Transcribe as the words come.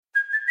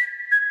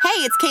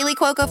Hey, it's Kaylee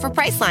Cuoco for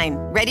Priceline.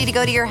 Ready to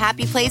go to your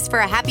happy place for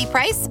a happy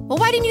price? Well,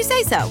 why didn't you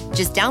say so?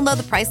 Just download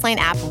the Priceline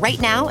app right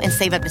now and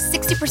save up to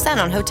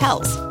 60% on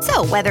hotels.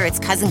 So whether it's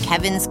Cousin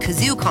Kevin's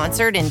Kazoo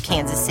Concert in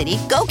Kansas City,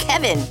 go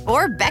Kevin,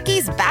 or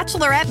Becky's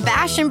Bachelorette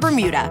Bash in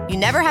Bermuda, you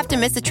never have to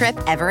miss a trip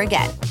ever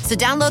again. So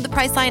download the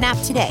Priceline app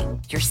today.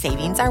 Your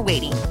savings are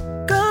waiting.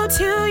 Go to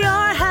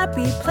your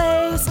happy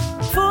place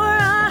for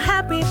a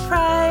happy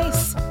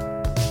price.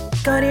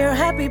 Go to your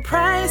happy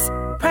price,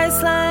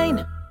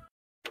 Priceline.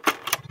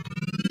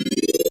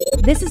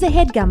 This is a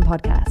HeadGum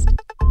podcast.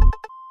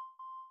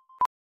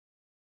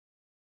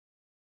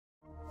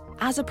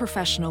 As a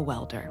professional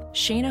welder,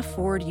 Shayna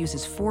Ford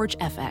uses Forge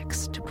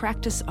FX to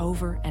practice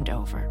over and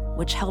over,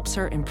 which helps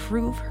her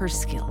improve her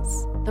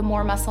skills. The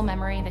more muscle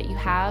memory that you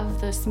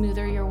have, the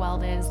smoother your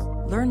weld is.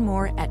 Learn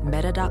more at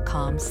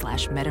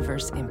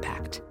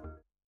meta.com/metaverseimpact.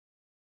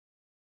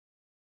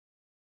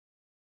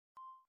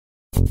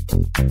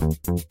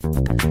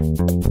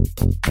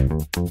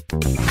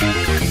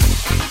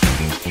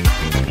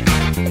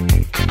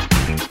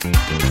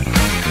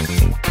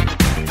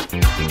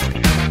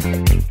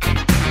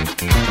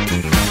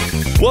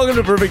 Welcome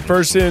to Perfect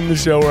Person, the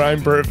show where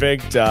I'm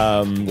perfect.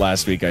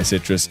 Last week I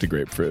citrused a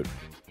grapefruit.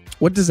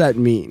 What does that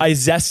mean? I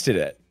zested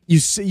it. You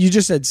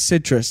just said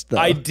citrus, though.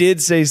 I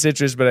did say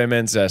citrus, but I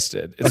meant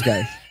zested.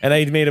 Okay. And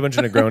I made a bunch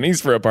of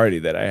Negronis for a party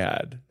that I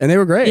had. And they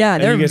were great. Yeah,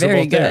 And they're you guys were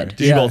very both there. good.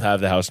 Did you both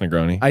have the house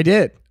Negroni? I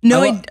did.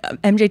 No,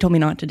 MJ told me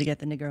not to get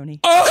the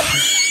Negroni. Oh,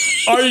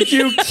 are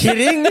you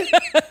kidding?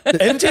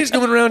 MJ's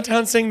going around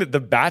town saying that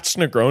the batch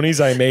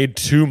Negronis I made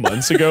 2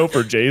 months ago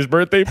for Jay's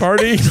birthday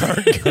party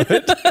are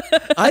good.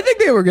 I think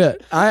they were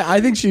good.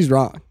 I think she's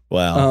wrong.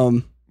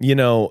 Well,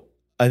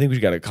 I think we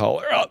got to call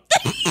her up.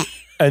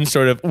 And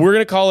we're going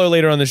to call her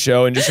later on the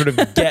show and just sort of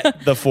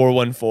get the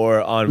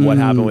 414 on what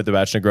happened with the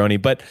batch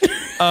Negroni. But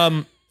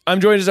I'm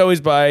joined as always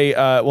by,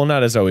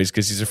 not as always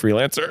because he's a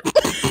freelancer,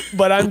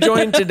 but I'm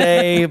joined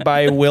today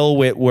by Will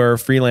Whitwer,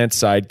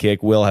 freelance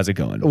sidekick. Will, how's it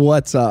going?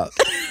 What's up?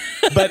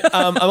 But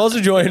I'm also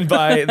joined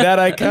by that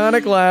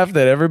iconic laugh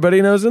that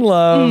everybody knows and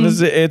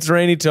loves. It's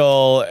Rainie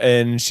Toll,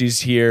 and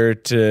she's here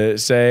to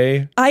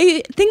say,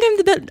 I think I'm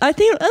the best. I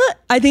think I'm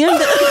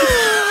the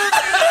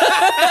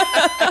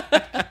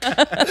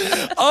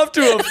off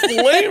to a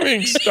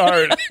flaming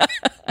start.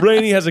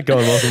 Rainie, how's it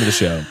going? Welcome to the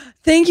show.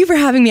 Thank you for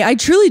having me. I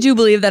truly do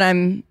believe that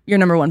I'm your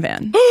number one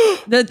fan.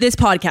 This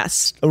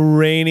podcast.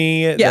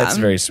 Rainie, that's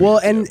very sweet. Well,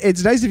 and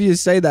it's nice of you to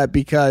say that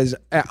because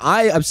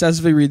I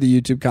obsessively read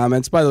the YouTube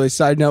comments. By the way,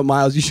 side note,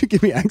 Miles, you should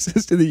give me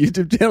access to the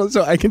YouTube channel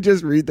so I can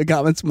just read the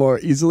comments more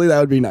easily.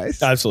 That would be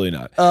nice. Absolutely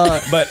not.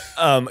 But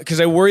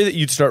because I worry that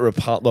you'd start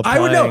replying.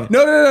 I would No.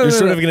 You're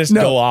sort of going to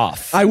go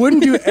off. I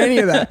wouldn't do any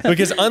of that.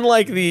 Because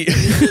unlike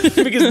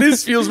because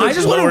this feels much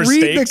lower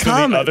stakes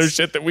than the other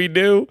shit that we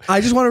do.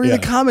 I just want to read the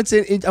comments.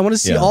 I want to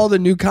see all the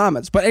new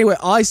comments. But anyway,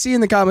 all I see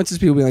in the comments is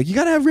people being like, you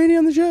got to have Rainie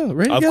on the show.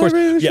 Of course.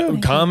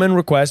 Common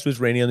request was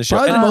Rainie on the show.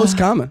 Probably the most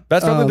common.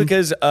 That's probably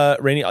because,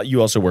 Rainie,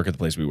 you also work at the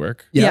place we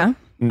work. Yeah.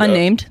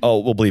 Unnamed.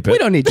 We'll bleep it. We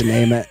don't need to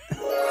name it.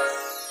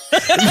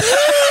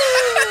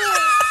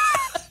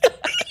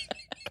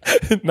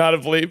 Not a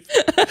bleep.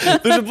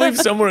 There's a bleep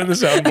somewhere in the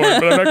soundboard,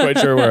 but I'm not quite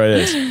sure where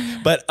it is.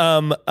 But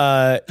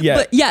yeah.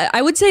 But yeah,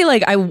 I would say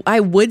I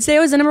would say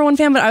I was the number one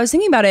fan, but I was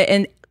thinking about it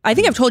and I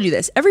think I've told you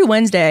this. Every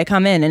Wednesday I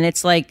come in and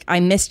it's like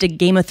I missed a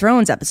Game of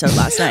Thrones episode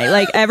last night.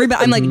 Like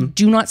everybody, I'm like,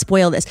 do not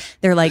spoil this.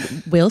 They're like,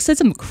 Will said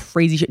some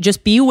crazy shit.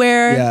 Just be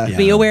aware. Yeah.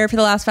 Be aware for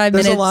the last 5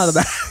 minutes. There's a lot of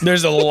that.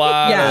 There's a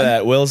lot of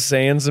that. Will's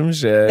saying some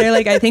shit. They're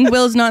like, I think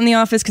Will's not in the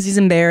office because he's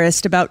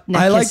embarrassed about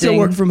neck I like kissing. to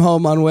work from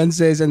home on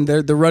Wednesdays, and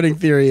the running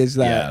theory is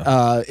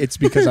that it's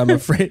because I'm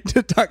afraid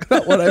to talk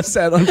about what I've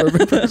said on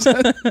Perfect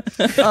Person.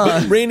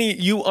 Rainie,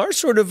 you are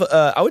sort of,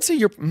 I would say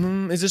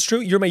is this true?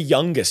 You're my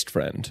youngest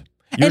friend.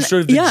 You're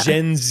sort of the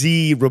Gen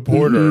Z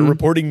reporter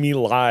reporting me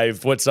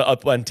live what's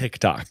up on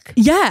TikTok.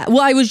 Yeah.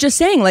 Well, I was just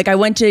saying, like, I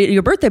went to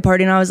your birthday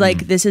party and I was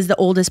like, this is the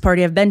oldest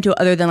party I've been to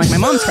other than like my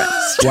mom's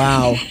friends.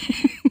 Wow.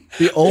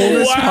 The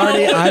oldest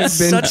party I've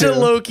been to. Such a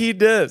low-key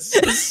diss.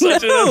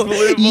 Such an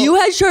unbelievable. You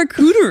had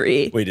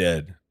charcuterie. We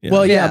did. Yeah.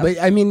 Well, yeah,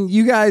 but I mean,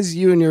 you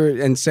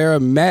and Sarah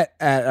met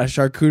at a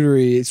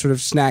charcuterie sort of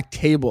snack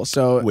table,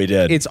 so we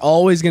did. It's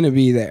always going to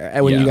be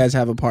there when you guys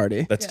have a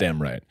party. That's damn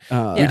right.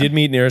 We did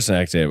meet near a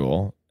snack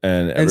table.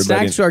 And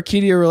snacks are key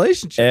to your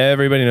relationship.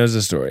 Everybody knows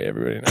the story.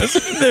 Everybody knows.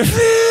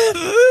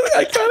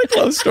 Iconic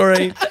love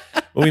story.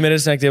 Well, we met at a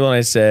snack table and I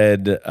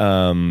said,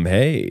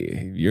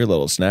 hey, you're a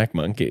little snack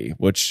monkey,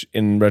 which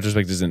in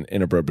retrospect is an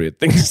inappropriate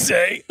thing to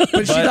say.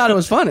 But she thought it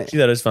was funny. She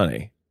thought it was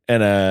funny.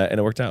 And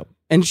it worked out.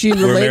 And she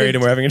related. We're married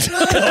and we're having a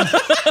child.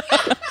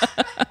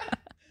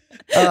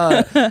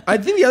 I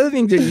think the other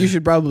thing that you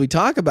should probably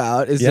talk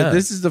about is that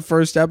this is the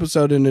first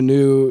episode in a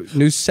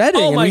new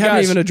setting, and we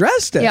haven't even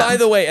addressed it. Yeah. By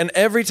the way, and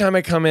every time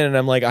I come in and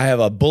I'm like, I have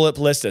a bullet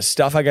list of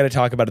stuff I got to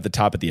talk about at the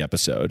top of the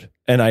episode,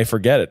 and I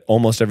forget it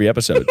almost every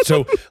episode.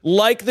 So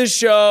like the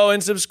show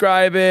and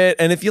subscribe it.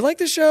 And if you like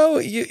the show,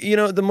 you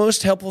know, the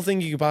most helpful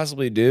thing you could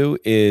possibly do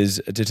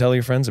is to tell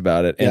your friends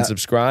about it and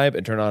subscribe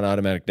and turn on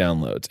automatic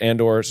downloads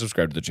and or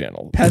subscribe to the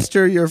channel.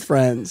 Pester your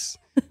friends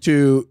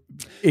to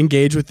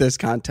engage with this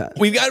content.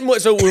 We've gotten more,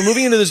 so we're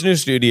moving into this new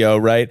studio,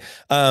 right?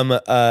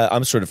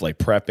 I'm sort of like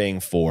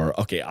prepping for,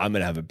 okay, I'm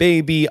gonna have a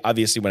baby.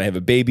 Obviously, when I have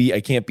a baby,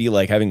 I can't be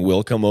like having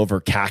Will come over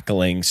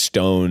cackling,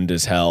 stoned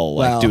as hell,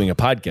 like doing a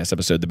podcast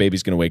episode. The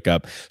baby's gonna wake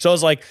up. So I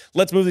was like,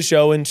 let's move the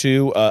show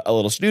into a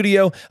little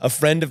studio. A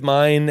friend of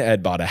mine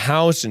had bought a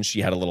house and she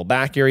had a little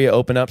back area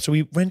open up. So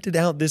we rented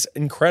out this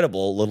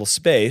incredible little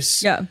space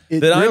that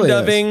I'm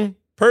dubbing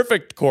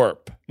Perfect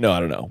Corp. No, I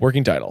don't know.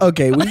 Working title.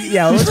 Okay,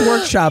 let's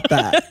workshop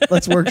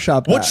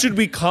that. What should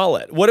we call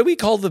it? What do we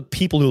call the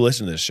people who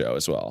listen to this show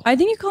as well? I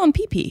think you call them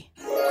PP.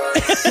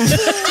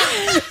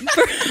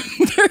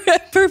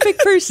 Perfect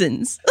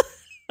persons.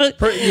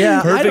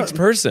 Perfect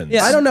person.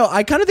 Yeah, I don't know.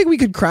 I kind of think we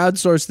could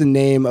crowdsource the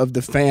name of the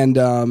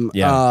fandom.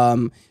 Yeah.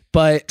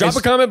 But drop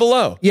a comment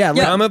below.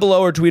 Comment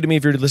below or tweet at me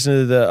if you're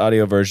listening to the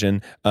audio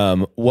version.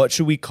 What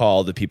should we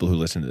call the people who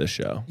listen to this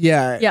show?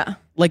 Yeah.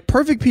 Like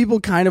Perfect People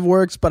kind of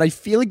works, but I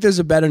feel like there's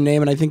a better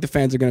name, and I think the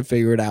fans are going to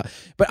figure it out.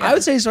 But I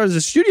would say, as far as the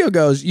studio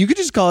goes, you could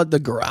just call it the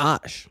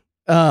Garage.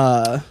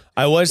 I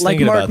was like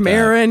thinking Mark about that.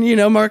 Maron. You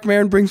know, Mark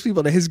Maron brings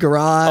people to his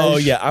garage. Oh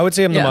yeah, I would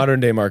say I'm the modern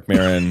day Mark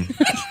Maron.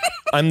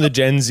 I'm the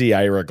Gen Z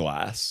Ira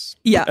Glass.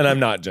 Yeah, and I'm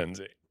not Gen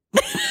Z.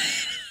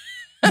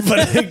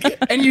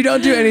 But and you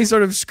don't do any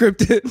sort of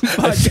scripted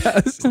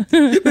podcast.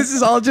 This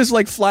is all just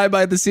like fly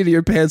by the seat of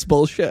your pants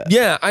bullshit.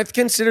 Yeah, I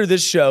consider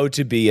this show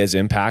to be as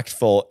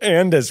impactful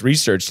and as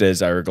researched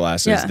as Ira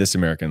Glass's This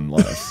American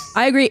Life.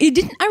 I agree.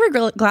 Didn't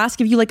Ira Glass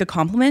give you like a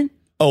compliment?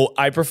 Oh,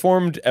 I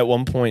performed at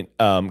one point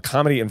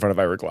comedy in front of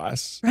Ira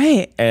Glass.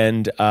 Right.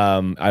 And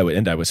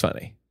I was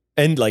funny.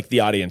 And like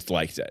the audience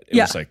liked it. It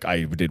was like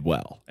I did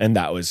well. And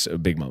that was a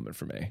big moment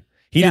for me.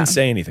 He didn't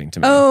say anything to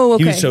me. Oh,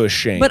 okay. He was so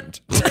ashamed.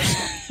 But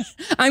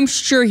I'm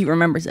sure he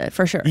remembers it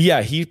for sure.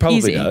 Yeah, he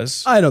probably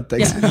does. I don't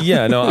think so.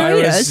 Yeah, no,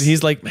 No,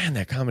 he's like, man,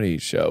 that comedy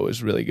show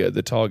was really good.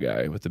 The tall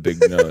guy with the big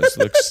nose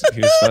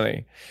he was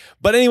funny.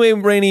 But anyway,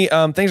 Rainie,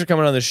 thanks for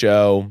coming on the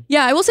show.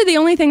 Yeah, I will say the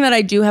only thing that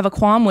I do have a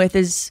qualm with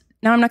is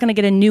now I'm not going to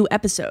get a new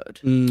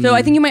episode. So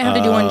I think you might have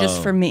to do one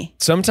just for me.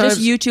 Sometimes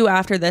just you two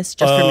after this,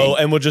 just for me.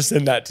 And we'll just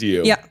send that to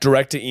you. Yeah.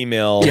 Direct to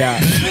email. Yeah.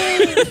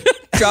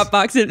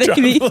 Dropbox it.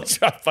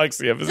 Dropbox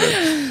the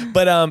episode.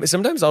 But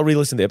sometimes I'll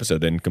re-listen to the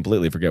episode and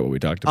completely forget what we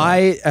talked about.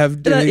 I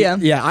have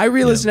I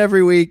re-listen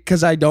every week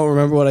because I don't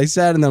remember what I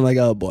said, and then I'm like,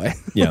 oh boy.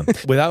 Yeah.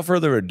 Without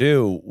further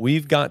ado,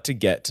 we've got to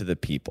get to the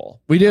people.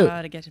 We do.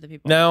 To get to the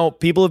people. Now,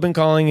 people have been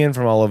calling in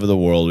from all over the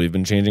world. We've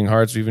been changing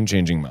hearts. We've been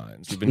changing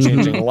minds. We've been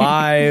changing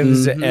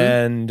lives.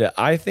 And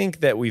I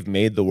think that we've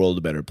made the world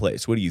a better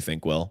place. What do you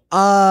think, Will?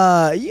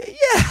 Yeah.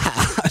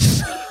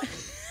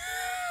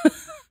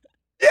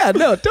 Yeah,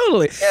 no,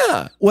 totally.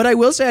 Yeah. What I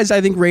will say is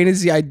I think Rain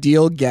is the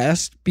ideal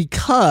guest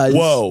because...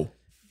 Whoa.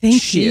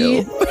 Thank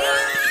you.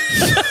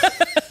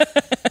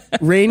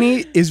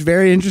 Rainie is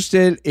very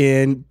interested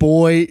in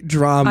boy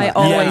drama. I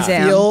always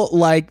am. I feel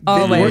like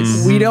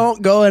we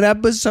don't go an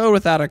episode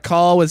without a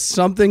call with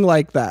something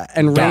like that.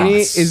 And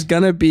Rainie is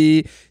going to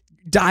be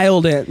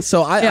dialed in.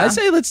 So I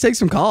say let's take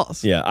some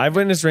calls. Yeah, I've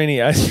witnessed Rainie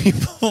ask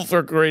people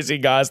for crazy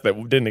goss that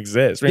didn't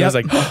exist. Rainie's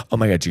like, oh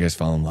my God, did you guys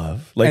fall in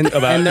love? Like, and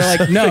they're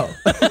like, no.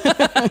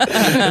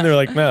 And they're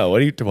like, no,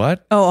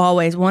 what? Oh,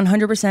 always.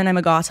 100% I'm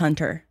a goss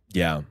hunter.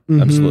 Yeah,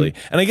 absolutely.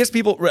 And I guess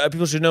people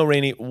should know,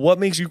 Rainie, what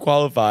makes you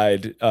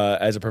qualified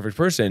as a perfect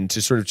person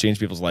to sort of change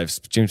people's lives,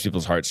 change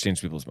people's hearts,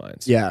 change people's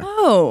minds? Yeah.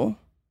 Oh.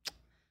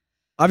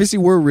 Obviously,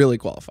 we're really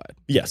qualified.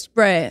 Yes.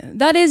 Right.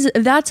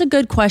 That's a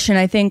good question.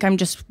 I think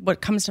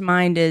what comes to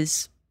mind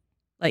is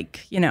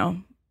like,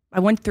 I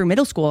went through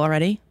middle school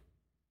already.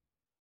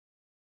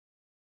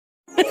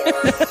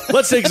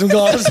 Let's take some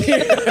calls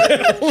here.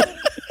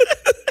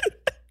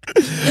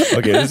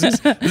 Okay, this is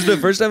the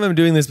first time I'm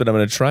doing this, but I'm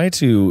going to try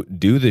to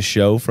do the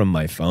show from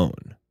my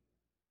phone.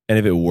 And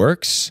if it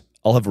works,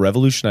 I'll have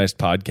revolutionized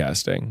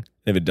podcasting.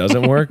 If it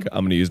doesn't work,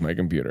 I'm going to use my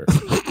computer.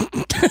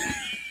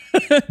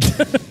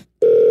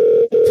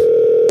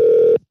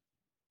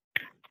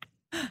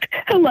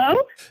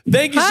 Hello?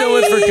 Thank you so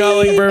much for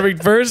calling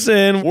Perfect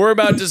Person. We're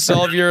about to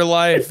solve your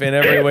life in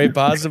every way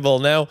possible.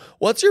 Now,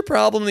 what's your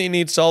problem that you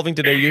need solving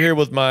today? You're here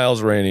with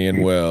Miles, Rainie,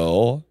 and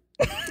Will.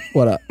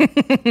 What up? Oh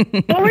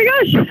my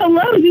gosh.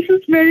 Hello. This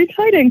is very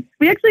exciting.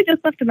 We actually just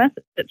left a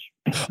message.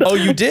 Oh,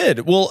 you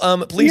did?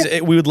 Well, please,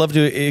 we would love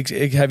to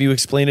have you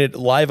explain it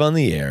live on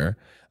the air.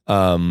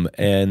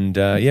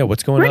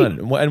 What's going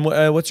on? And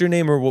what's your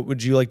name, or what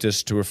would you like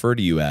us to refer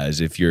to you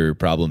as if your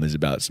problem is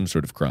about some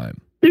sort of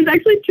crime? There's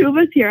actually two of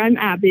us here. I'm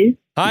Abby.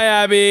 Hi,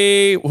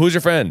 Abby. Who's your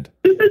friend?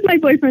 This is my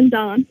boyfriend,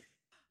 Don.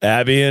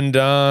 Abby and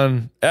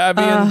Don.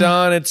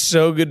 It's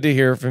so good to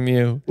hear from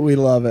you. We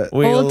love it.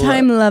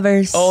 Old-time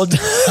lovers. Old-time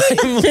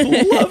lovers.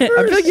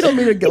 I feel like you don't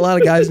meet a lot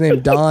of guys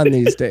named Don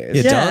these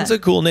days. Yeah, Don's a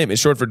cool name.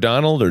 It's short for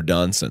Donald or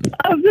Donson.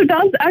 So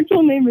Don's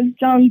actual name is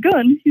Jong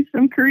Gun. He's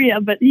from Korea,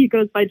 but he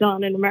goes by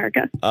Don in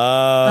America.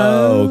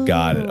 Oh,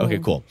 got it. Okay,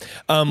 cool.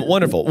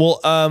 Wonderful.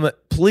 Well,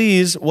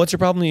 please, what's your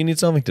problem that you need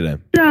solving today?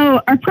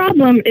 So our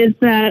problem is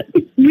that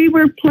we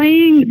were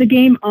playing the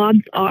game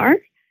Odds Are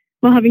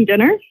while having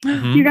dinner.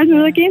 Mm-hmm. Do you guys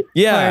know that game?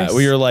 Yeah,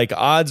 we were like,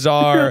 odds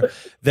are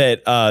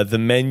that the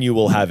menu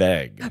will have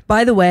egg.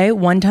 By the way,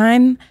 one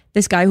time,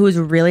 this guy who was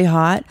really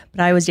hot,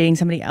 but I was dating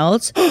somebody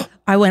else.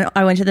 I went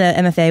to the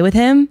MFA with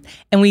him,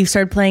 and we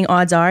started playing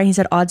Odds Are. And he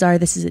said, "Odds are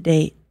this is a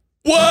date."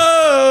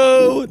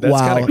 Whoa,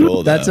 that's kind of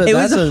cool. That's though.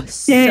 a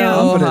So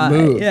confident hot.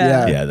 move.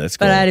 Yeah, that's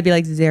cool. But I had to be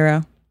like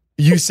 0.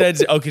 You said,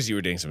 because you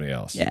were dating somebody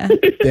else. Yeah.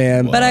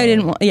 Damn. But I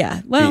didn't want.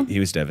 Yeah. Well, He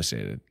was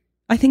devastated.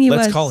 I think he was.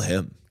 Let's call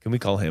him. Can we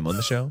call him on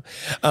the show?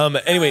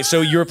 Anyway,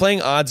 so you were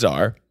playing Odds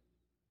Are.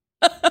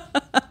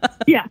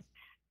 Yeah.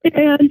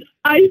 And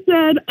I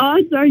said,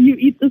 odds are you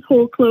eat this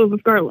whole clove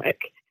of garlic.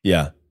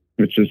 Yeah.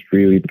 Which is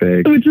really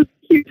big. Which is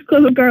a huge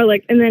clove of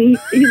garlic. And then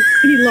he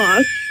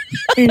lost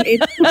and ate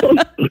the whole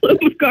clove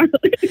of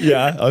garlic.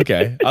 Yeah,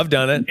 okay. I've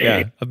done it.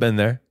 Yeah, I've been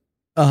there.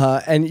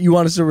 And you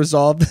want us to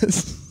resolve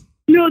this?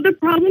 No, the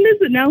problem is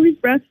that now his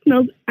breath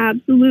smells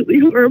absolutely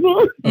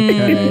horrible.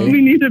 Okay.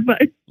 We need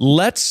advice.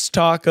 Let's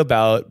talk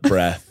about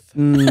breath.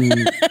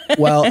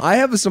 Well, I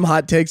have some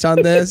hot takes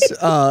on this.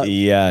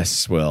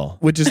 Yes, Will.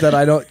 Which is that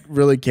I don't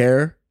really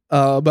care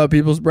about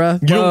people's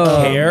breath. You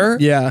don't care?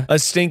 Yeah. A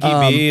stinky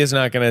bee is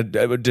not going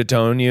to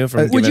detone you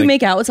from Would you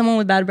make out with someone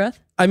with bad breath?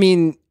 I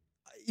mean,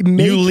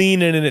 you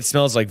lean in and it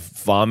smells like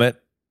vomit.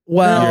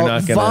 Well, You're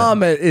not gonna...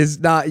 vomit is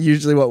not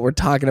usually what we're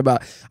talking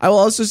about. I will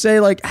also say,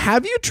 like,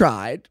 have you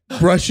tried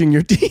brushing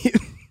your teeth?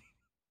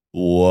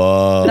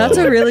 Whoa. That's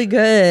a really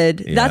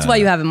good. Yeah. That's why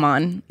you have him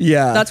on.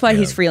 Yeah. That's why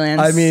he's freelance.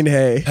 I mean,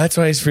 hey. That's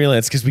why he's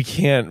freelance, because we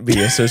can't be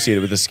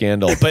associated with a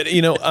scandal. But,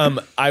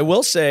 I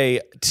will say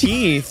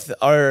teeth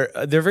they're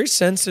very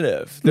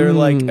sensitive. They're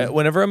like,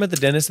 whenever I'm at the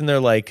dentist and they're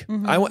like,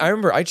 I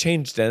remember I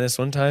changed dentists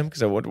one time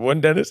because I went to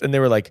one dentist and they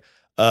were like,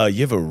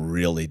 you have a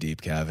really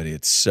deep cavity.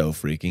 It's so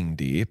freaking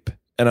deep.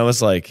 And I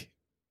was like,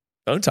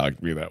 don't talk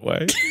to me that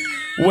way.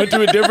 Went to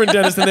a different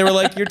dentist and they were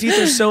like, your teeth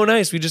are so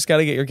nice. We just got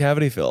to get your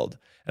cavity filled.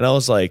 And I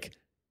was like,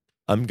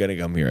 I'm going to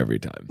come here every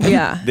time.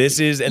 Yeah.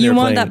 And you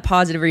want that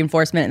positive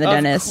reinforcement in the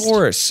dentist. Of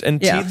course. And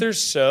teeth are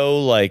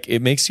so like,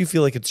 it makes you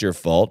feel like it's your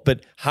fault.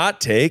 But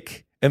hot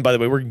take. And by the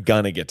way, we're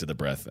going to get to the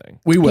breath thing.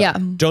 We will. Yeah.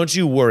 Don't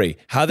you worry.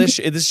 How this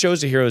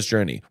show's a hero's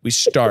journey. We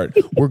start.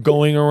 We're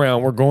going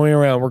around.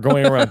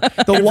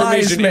 The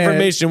wise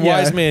man.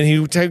 Wise man.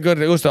 He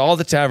goes to all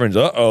the taverns.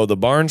 The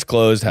barn's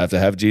closed. Have to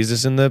have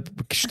Jesus in the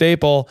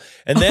staple.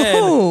 And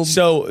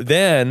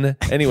then,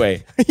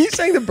 anyway. Are you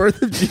saying the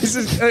birth of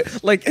Jesus,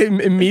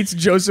 it meets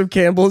Joseph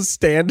Campbell's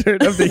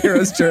standard of the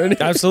hero's journey?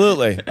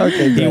 Absolutely.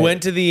 Okay, He great.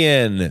 went to the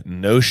inn.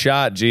 No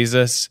shot,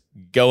 Jesus.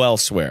 Go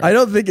elsewhere. I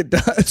don't think it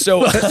does.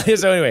 So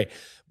anyway,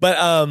 but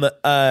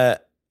I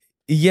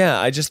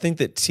just think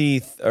that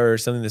teeth are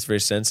something that's very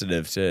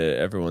sensitive to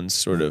everyone's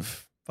sort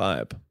of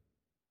vibe.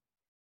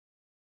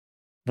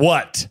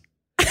 What?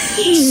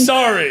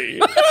 Sorry.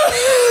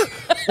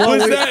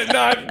 Was that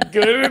not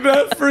good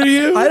enough for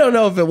you? I don't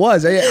know if it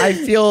was. I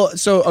feel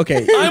so.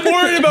 Okay. I'm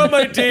worried about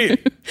my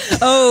teeth.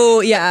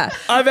 Oh, yeah.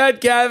 I've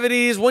had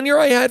cavities. One year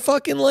I had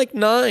fucking like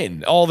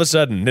 9. All of a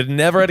sudden. Had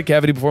never had a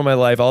cavity before in my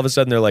life. All of a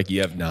sudden they're like,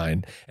 you have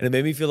 9. And it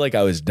made me feel like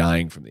I was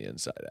dying from the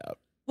inside out.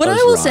 What I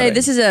will say,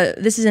 this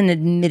is an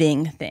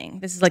admitting thing.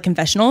 This is like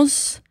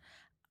confessionals.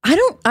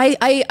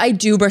 I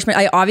do brush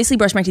I obviously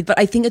brush my teeth, but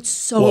I think it's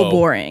so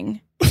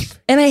boring.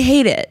 And I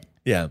hate it.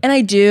 Yeah. And I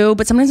do,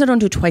 but sometimes I don't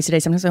do it twice a day.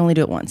 Sometimes I only do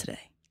it once a day.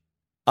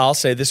 I'll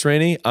say this,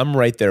 Rainie, I'm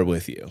right there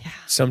with you. Yeah.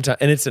 Sometimes,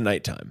 and it's a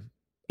nighttime.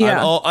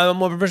 Yeah. I'm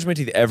brushing my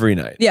teeth every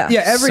night. Yeah.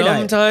 Yeah, every night.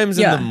 Sometimes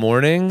in the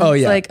morning. Oh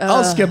yeah. Like,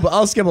 I'll skip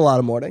a lot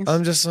of mornings.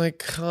 I'm just like,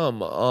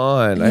 come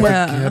on. I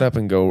have to get up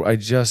and go. I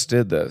just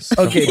did this.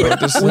 Okay, Go to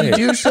we sleep.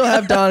 do still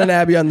have Don and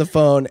Abby on the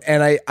phone,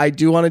 and I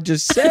do want to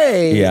just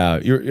say, Yeah,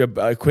 you're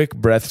a quick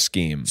breath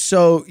scheme.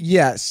 So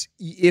yes,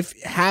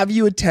 have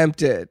you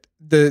attempted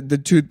the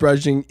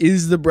toothbrushing?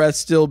 Is the breath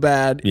still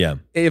bad? Yeah.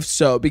 If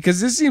so,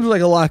 because this seems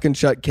like a lock and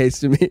shut case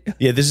to me.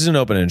 Yeah, this is an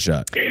open and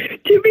shut.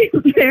 To be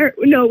fair,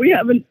 no, we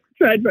haven't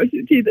tried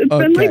brushing teeth. It's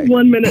been like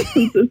 1 minute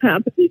since this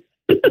happened.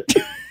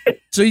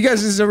 So you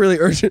guys, this is a really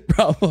urgent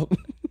problem.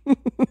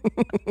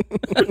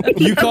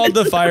 You called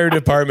the fire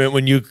department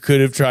when you could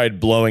have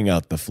tried blowing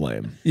out the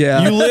flame.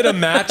 Yeah. You lit a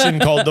match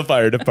and called the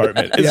fire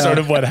department. It's sort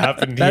of what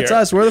happened here. That's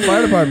us. We're the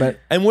fire department.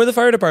 And we're the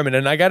fire department.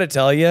 And I got to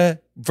tell you,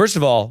 first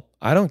of all,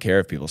 I don't care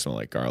if people smell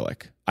like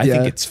garlic. I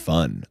think it's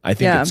fun. I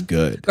think it's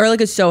good.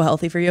 Garlic is so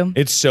healthy for you.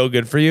 It's so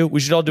good for you. We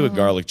should all do a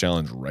garlic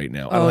challenge right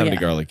now. I don't have any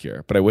garlic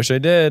here, but I wish I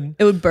did.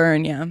 It would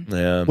burn, yeah.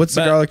 Yeah. What's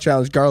the garlic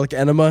challenge? Garlic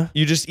enema?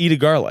 You just eat a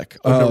garlic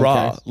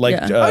raw.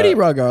 Yeah. I'd eat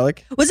raw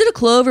garlic. Was it a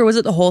clove or was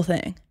it the whole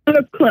thing?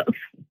 A clove.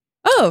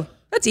 Oh,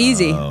 That's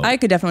easy. I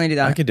could definitely do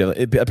that. I could do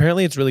it.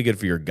 Apparently, it's really good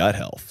for your gut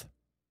health.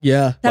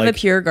 Yeah. Have like- a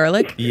pure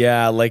garlic.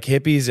 Yeah, like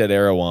hippies at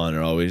Erewhon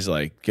are always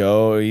like,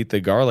 go eat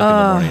the garlic in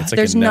the morning. It's like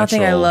There's a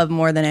nothing I natural- love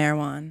more than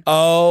Erewhon.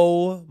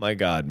 Oh my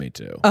God, me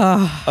too.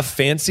 A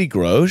fancy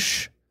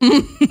grosh?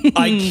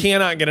 I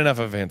cannot get enough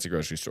of a fancy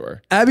grocery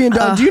store. Abby and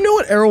Don, do you know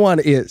what Erewhon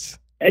is?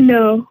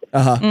 No.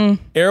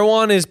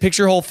 Erewhon is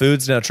picture Whole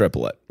Foods, now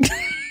triple it.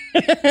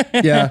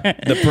 Yeah.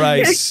 The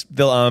price,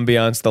 the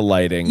ambiance, the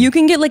lighting. You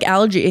can get like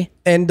algae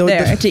And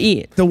there to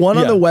eat. The one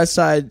on Yeah. the west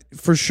side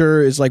for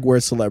sure is like where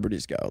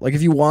celebrities go. Like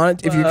if you come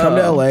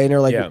to LA and you're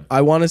like, Yeah.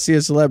 I want to see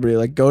a celebrity,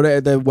 like go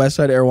to the west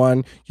side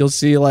Erewhon. You'll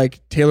see like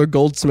Taylor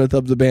Goldsmith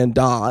of the band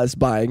Dawes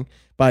buying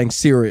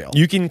cereal.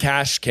 You can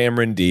cash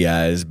Cameron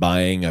Diaz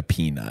buying a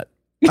peanut.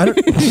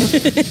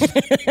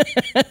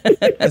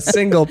 A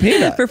single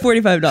peanut. For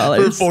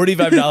 $45. For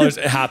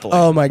 $45 happily.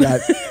 Oh my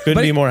God. Couldn't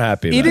But be more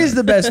happy about It is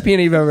the best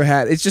peanut you've ever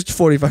had. It's just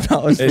 $45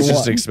 for It's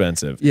just one.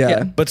 expensive.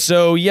 Yeah. But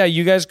so, yeah,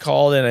 you guys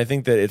called, and I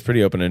think that it's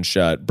pretty open and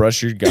shut.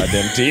 Brush your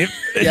goddamn teeth.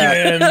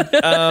 Yeah.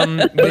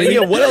 But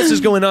yeah, what else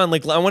is going on?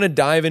 Like, I want to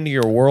dive into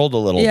your world a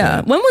little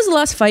Yeah. bit. When was the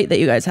last fight that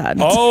you guys had?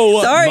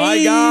 Oh, Sorry.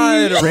 my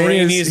God.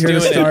 Rainey is Rainie's here to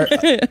doing start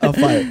a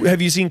fight. it.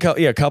 Have you seen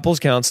couples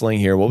counseling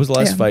here? What was the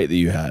last fight that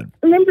you had?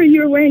 I remember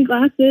you were wearing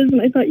glasses,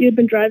 and I thought you had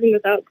been driving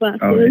without glasses.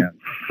 Oh, yeah.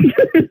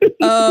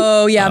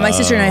 Oh, yeah. My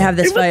sister and I have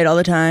this fight all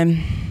the time.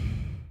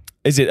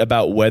 Is it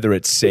about whether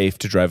it's safe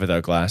to drive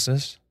without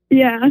glasses?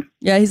 Yeah.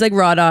 Yeah, he's like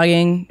raw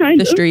dogging Kind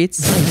the of. streets.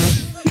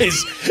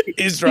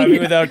 Is driving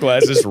without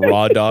glasses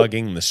raw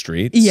dogging the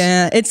streets?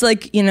 Yeah, it's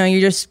like,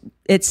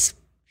 it's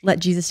let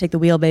Jesus take the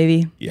wheel,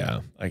 baby.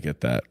 Yeah, I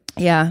get that.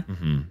 Yeah.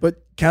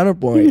 But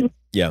counterpoint,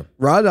 Yeah.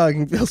 raw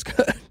dogging feels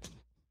good.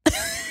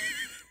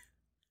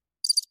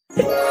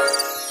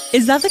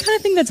 Is that the kind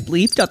of thing that's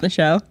bleeped on the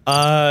show?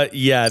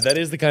 Yeah, that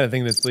is the kind of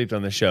thing that's bleeped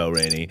on the show,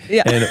 Rainey.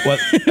 Yeah. And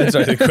I'm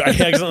sorry, I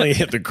accidentally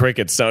hit the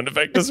cricket sound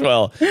effect as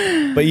well.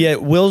 But yeah,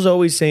 Will's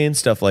always saying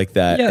stuff like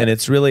that. Yeah. And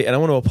it's really, and I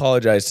want to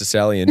apologize to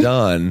Sally and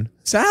Don.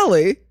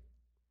 Sally.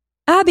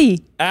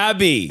 Abby.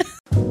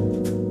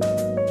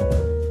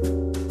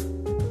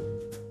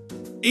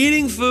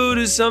 Eating food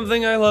is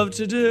something I love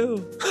to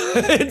do.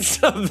 It's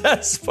the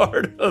best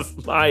part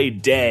of my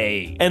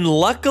day. And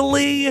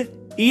luckily,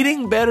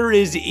 eating better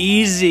is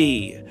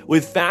easy.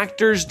 With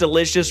Factor's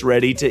delicious,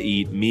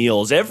 ready-to-eat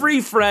meals.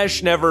 Every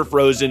fresh, never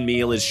frozen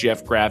meal is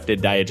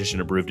chef-crafted,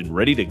 dietitian-approved, and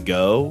ready to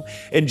go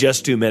in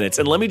just 2 minutes.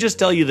 And let me just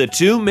tell you, the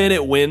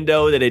 2-minute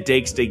window that it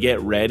takes to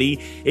get ready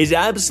is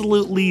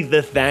absolutely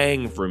the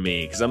thing for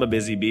me, because I'm a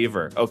busy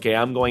beaver. Okay,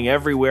 I'm going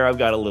everywhere. I've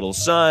got a little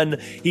son.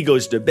 He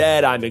goes to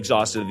bed. I'm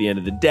exhausted at the end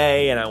of the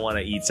day, and I want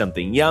to eat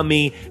something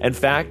yummy. And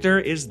Factor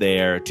is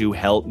there to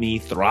help me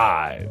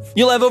thrive.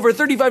 You'll have over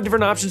 35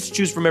 different options to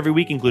choose from every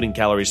week, including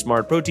Calorie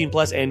Smart, Protein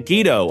Plus, and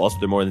Keto. Also,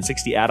 there are more than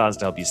 60 add-ons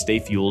to help you stay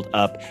fueled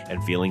up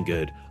and feeling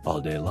good all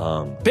day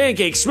long.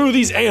 Pancakes,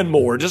 smoothies, and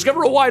more.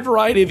 Discover a wide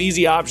variety of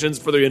easy options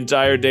for the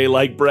entire day,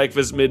 like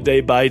breakfast, midday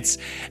bites,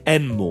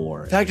 and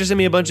more. Factor sent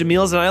me a bunch of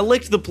meals, and I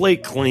licked the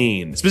plate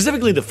clean.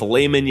 Specifically, the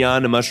filet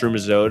mignon and mushroom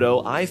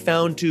risotto I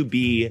found to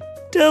be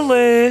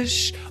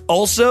delish.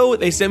 Also,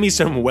 they sent me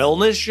some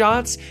wellness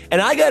shots,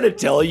 and I gotta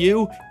tell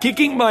you,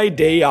 kicking my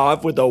day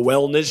off with a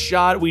wellness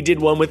shot, we did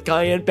one with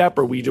cayenne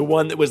pepper. We did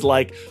one that was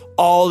like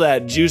all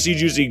that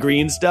juicy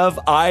green stuff.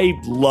 I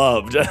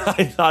loved.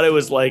 I thought it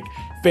was like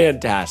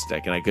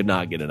fantastic, and I could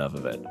not get enough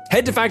of it.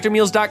 Head to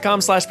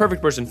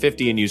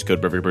factormeals.com/perfectperson50 and use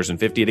code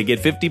perfectperson50 to get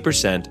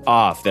 50%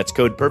 off. That's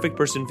code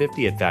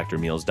perfectperson50 at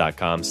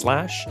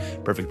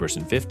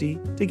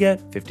factormeals.com/perfectperson50 to get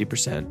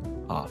 50%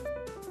 off.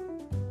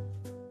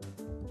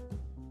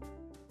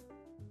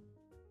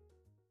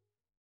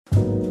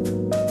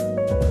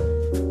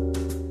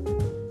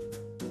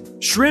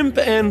 Shrimp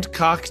and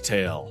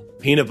cocktail,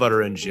 peanut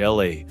butter and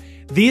jelly.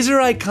 These are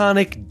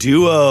iconic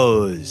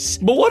duos.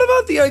 But what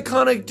about the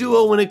iconic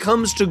duo when it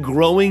comes to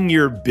growing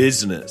your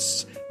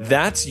business?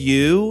 That's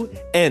you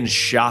and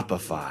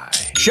Shopify.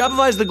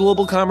 Shopify is the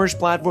global commerce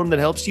platform that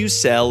helps you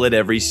sell at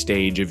every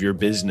stage of your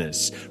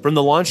business. From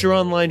the launch your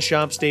online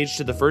shop stage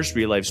to the first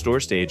real life store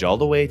stage, all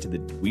the way to the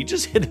we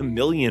just hit 1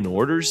 million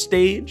orders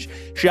stage,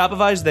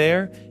 Shopify's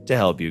there to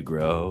help you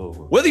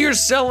grow. Whether you're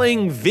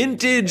selling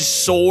vintage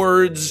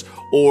swords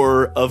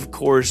or, of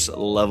course,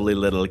 lovely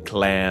little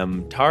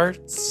clam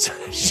tarts,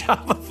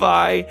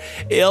 Shopify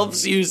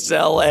helps you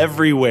sell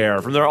everywhere.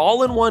 From their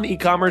all-in-one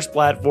e-commerce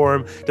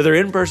platform to their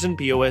in-person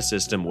POS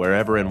system,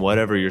 wherever and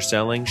whatever you're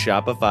selling,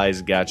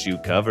 Shopify's got you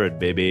covered,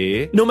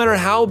 baby. No matter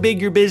how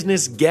big your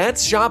business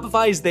gets,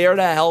 Shopify's there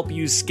to help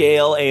you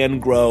scale and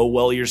grow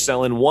while you're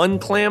selling one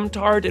clam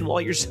tart and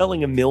while you're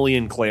selling 1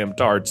 million clam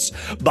tarts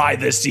by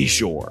the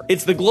seashore.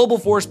 It's the global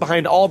force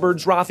behind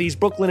Allbirds, Rothy's,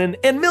 Brooklinen,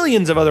 and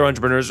millions of other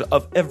entrepreneurs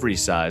of every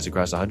size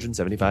across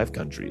 175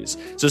 countries.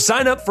 So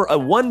sign up for a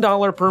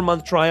 $1 per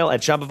month trial at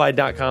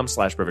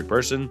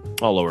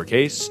shopify.com/perfectperson, all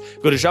lowercase.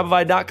 Go to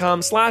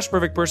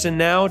shopify.com/perfectperson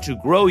now to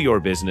grow your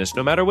business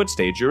no matter what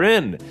stage you're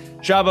in.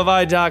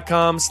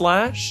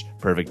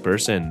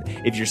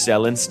 Shopify.com/perfectperson. If you're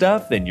selling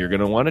stuff, then you're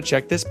going to want to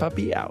check this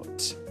puppy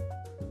out.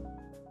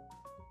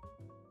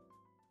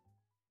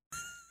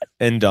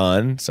 and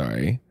Dawn,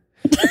 sorry,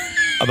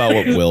 about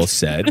what Will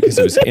said because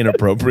it was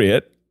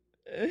inappropriate.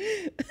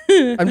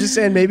 I'm just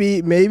saying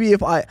maybe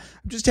if I'm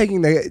just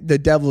taking the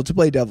devil to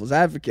play devil's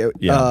advocate.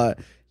 Yeah.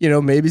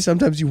 Maybe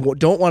sometimes you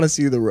don't want to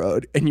see the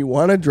road and you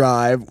want to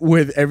drive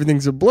with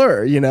everything's a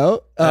blur.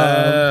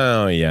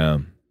 Oh yeah.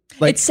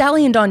 Like- it's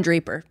Sally and Don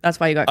Draper. That's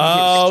why you got confused.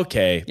 Oh,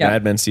 okay. Yeah.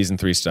 Mad Men season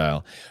 3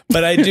 style.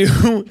 But I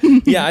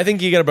do. Yeah, I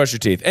think you got to brush your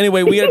teeth.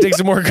 Anyway, we got to take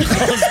some more calls.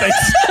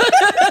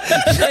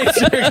 Thanks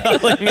for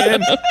calling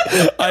in.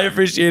 I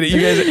appreciate it. You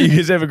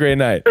guys have a great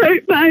night. All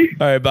right, bye.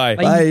 All right, bye.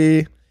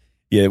 Bye.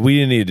 Yeah, we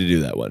didn't need to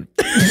do that one.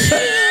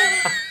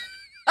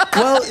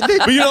 Well,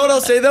 But you know what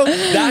I'll say though?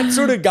 That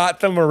sort of got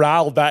the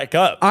morale back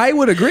up. I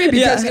would agree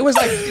because it was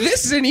like,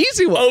 this is an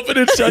easy one. Open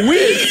and shut.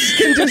 We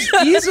can just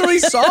easily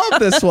solve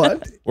this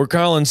one. We're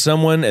calling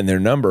someone, and their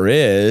number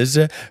is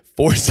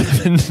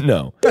 47.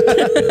 No.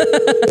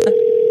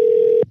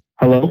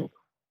 Hello?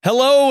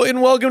 Hello,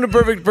 and welcome to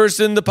Perfect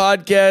Person, the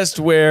podcast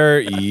where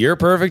you're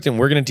perfect, and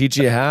we're going to teach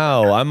you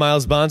how. I'm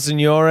Miles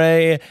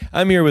Bonsignore.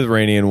 I'm here with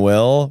Rainie and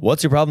Will.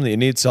 What's your problem that you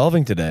need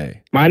solving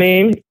today? My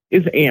name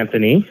is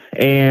Anthony,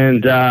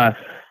 and I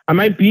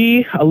might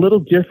be a little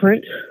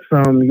different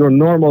from your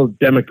normal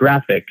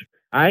demographic.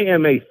 I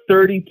am a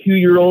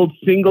 32-year-old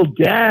single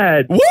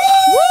dad. Woo!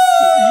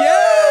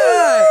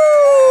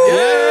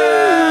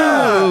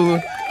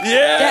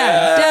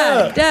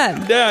 Yeah!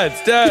 Dad.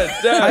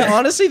 Dads. I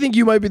honestly think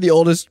you might be the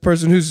oldest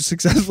person who's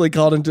successfully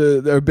called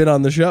into or been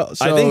on the show.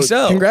 So I think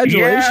so.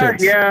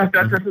 Congratulations. Yeah,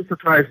 that doesn't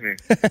surprise me.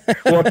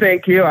 Well,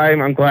 thank you.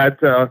 I'm glad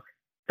to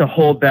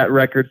hold that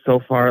record so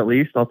far. At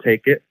least I'll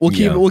take it.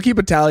 We'll keep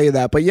a tally of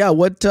that. But yeah,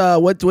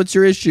 what's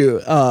your issue?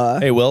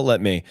 Hey, Will,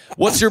 let me.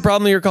 What's your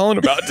problem that you're calling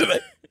about today?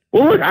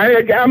 Well, look,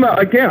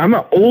 I'm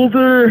an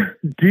older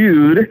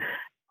dude,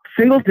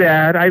 single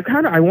dad.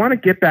 I want to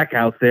get back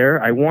out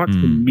there. I want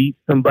to meet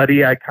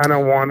somebody. I kind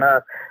of want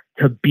to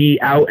be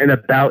out and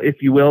about,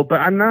 if you will. But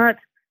I'm not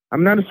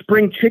a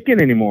spring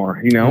chicken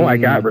anymore. I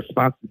got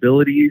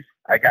responsibilities.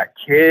 I got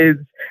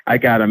kids. I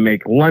got to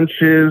make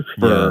lunches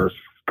for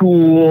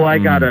school. I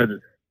got to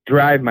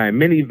drive my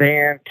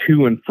minivan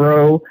to and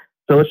fro.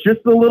 So it's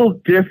just a little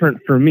different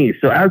for me.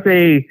 So as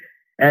a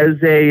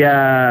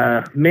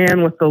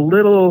man with a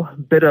little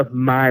bit of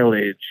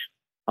mileage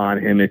on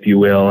him, if you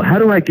will, how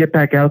do I get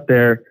back out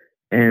there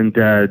and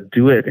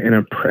do it in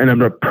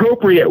an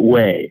appropriate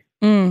way?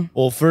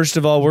 Well, first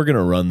of all, we're going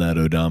to run that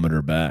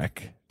odometer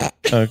back.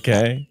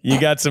 Okay. You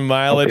got some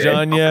mileage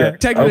on you. Okay.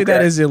 Technically,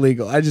 that is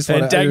illegal. I just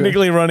want And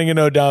technically running an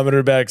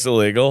odometer back's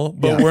illegal,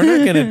 but we're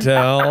not going to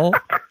tell.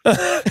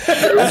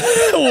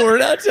 We're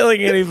not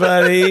telling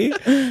anybody.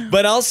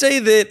 But I'll say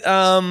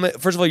that,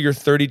 first of all, you're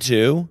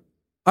 32.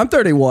 I'm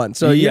 31,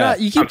 so you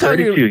keep I'm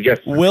 32, talking. yes.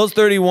 Will's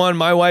 31.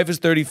 My wife is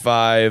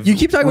 35. You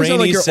keep talking about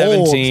like you're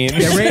 17.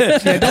 old.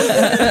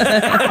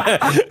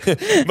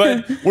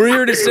 But we're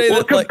here to say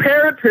that, like,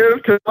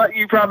 comparative to what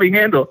you probably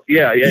handle.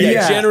 Yeah.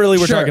 generally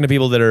we're sure. talking to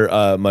people that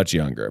are much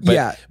younger.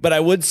 But, but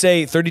I would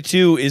say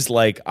 32 is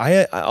like,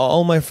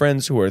 all my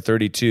friends who are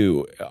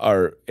 32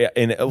 are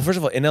first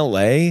of all, in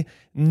LA,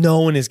 no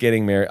one is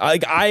getting married.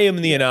 Like, I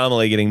am the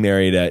anomaly getting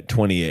married at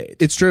 28.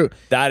 It's true.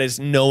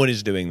 No one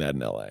is doing that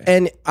in LA.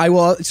 And I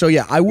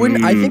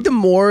wouldn't. I think the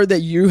more that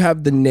you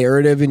have the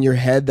narrative in your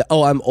head that,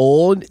 oh, I'm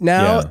old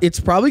now, it's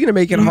probably going to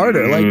make it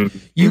harder. Like,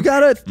 you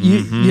gotta,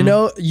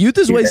 youth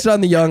is wasted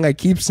on the young. I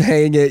keep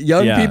saying it.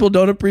 Young people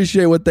don't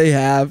appreciate what they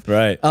have.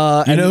 Right.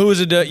 You know who was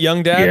a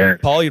young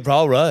dad? Yeah.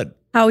 Paul Rudd.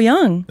 How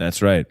young?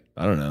 That's right.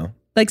 I don't know.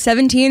 Like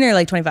 17 or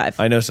like 25?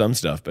 I know some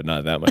stuff, but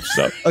not that much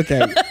stuff. Okay.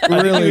 I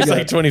think he was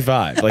like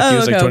 25. Like, he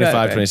was like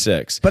 25,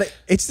 26. But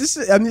it's this.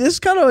 I mean, this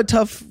is kind of a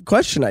tough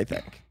question, I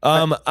think.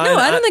 I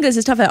don't think this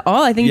is tough at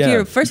all. I think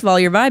first of all,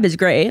 your vibe is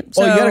great.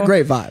 So you got a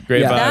great vibe.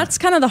 Great vibe. That's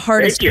kind of the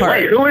hardest Thank you.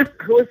 part. Wait,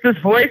 who is this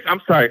voice? I'm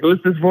sorry. Who is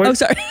this voice? Oh,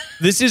 sorry.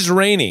 This is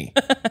Rainie.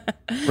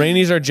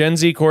 Rainie's our Gen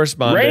Z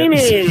correspondent.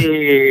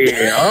 Rainie.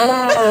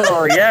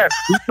 Oh, yes.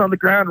 Boots on the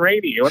ground,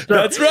 Rainie. What's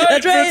up? That's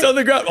right. Boots on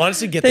the ground.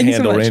 Honestly, get Thank the you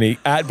so handle, much. Rainie.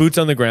 At Boots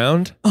on the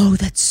Ground. Oh,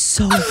 that's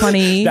so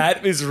funny.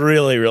 That is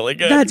really, really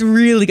good. That's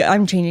really good.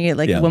 I'm changing it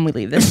when we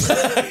leave this.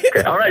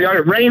 Okay, all right.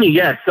 Rainie,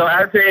 yes. So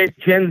as a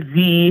Gen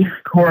Z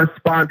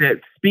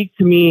correspondent, speak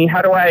to me.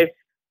 How do I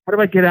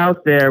get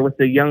out there with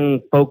the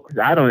young folks?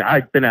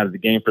 I've been out of the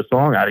game for so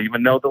long. I don't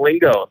even know the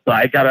lingo. So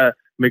I got to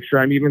make sure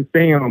I'm even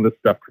saying all this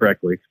stuff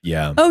correctly.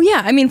 Yeah. Oh,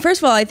 yeah. I mean, first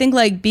of all, I think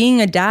like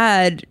being a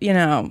dad,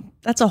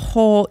 that's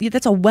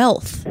a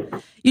wealth.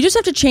 You just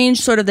have to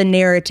change sort of the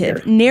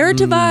narrative.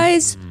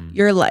 Narrativize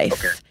your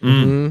life.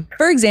 Mm-hmm.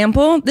 For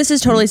example, this is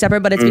totally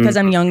separate, but it's because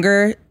I'm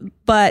younger.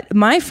 But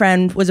my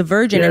friend was a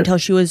virgin until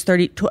she was 24.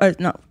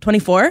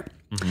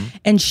 Mm-hmm.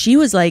 And she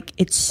was like,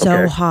 it's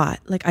so hot.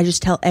 Like, I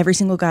just tell every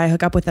single guy I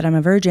hook up with that I'm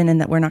a virgin and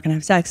that we're not going to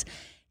have sex.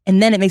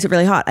 And then it makes it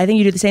really hot. I think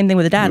you do the same thing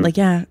with a dad. Like,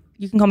 yeah,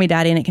 you can call me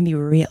daddy and it can be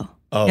real.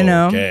 Oh, you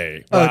know?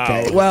 Okay. Wow.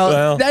 Okay.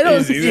 Well, that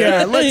don't.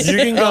 Yeah. Let's. You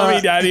can call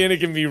me daddy and it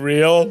can be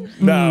real.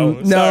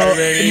 No. Sorry,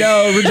 Rainie.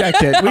 No.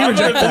 Reject it. We I'm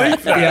reject gonna that.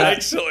 believe that,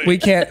 actually. We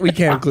can't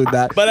include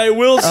that. But I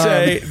will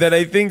say that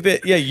I think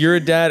that, you're a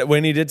dad.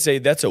 When he did say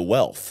that's a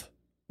wealth.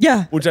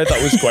 Yeah. Which I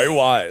thought was quite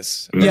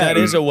wise. And that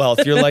is a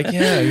wealth. You're like,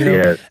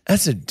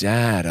 as a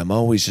dad, I'm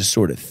always just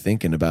sort of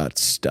thinking about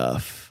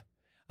stuff.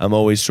 I'm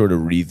always sort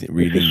of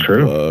reading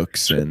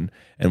books and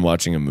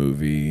watching a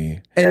movie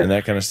and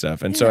that kind of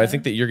stuff. And so I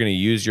think that you're going to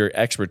use your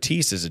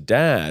expertise as a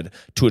dad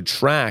to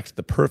attract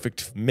the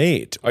perfect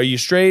mate. Are you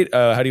straight?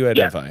 How do you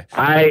identify? Yes.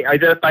 I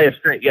identify as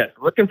straight. Yes.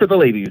 Looking for the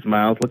ladies,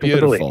 Miles. Looking for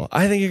the ladies.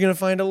 I think you're going to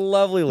find a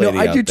lovely lady. No,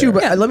 I do too.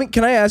 But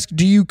can I ask?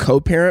 Do you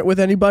co-parent with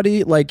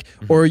anybody?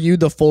 Or are you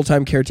the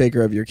full-time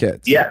caretaker of your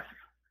kids? Yes.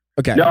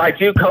 Okay. No, I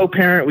do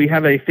co-parent. We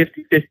have a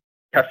 50-50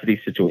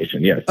 custody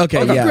situation. Yes.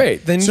 Okay.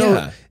 Great. Then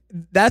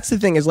that's the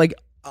thing is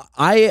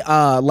I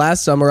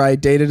last summer I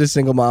dated a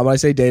single mom. When I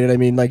say dated, I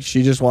mean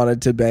she just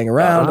wanted to bang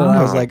around, and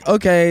I was like,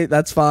 okay,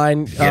 that's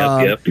fine.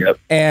 Yep.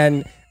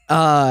 And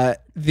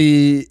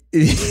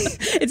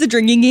it's a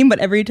drinking game, but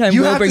every time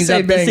Will brings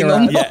up the single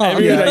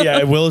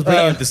mom. Will's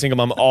bringing up the single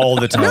mom all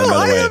the time. No,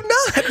 by the way. I am not.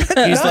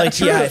 He's like,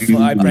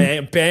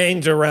 I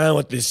banged around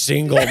with this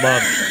single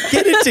mom.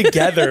 Get it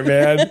together,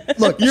 man.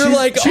 Look, you're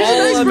she's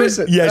a nice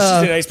person. Yeah,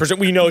 she's a nice person.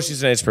 We know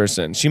she's a nice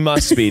person. She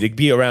must be to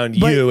be around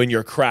you and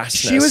your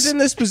crassness. She was in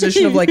this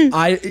position of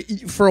I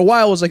for a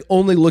while was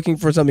only looking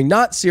for something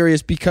not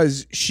serious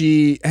because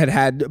she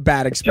had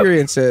bad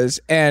experiences,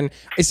 and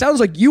it sounds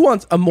like you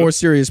want a more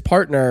serious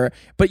partner,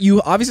 but you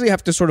obviously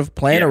have to sort of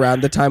plan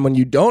around the time when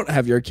you don't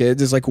have your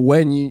kids. Is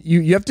when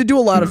you have to do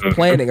a lot of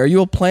planning. Are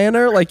you a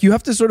planner? You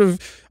have to sort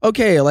of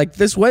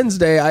this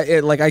Wednesday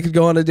I could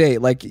go on a date.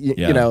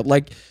 You know.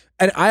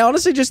 And I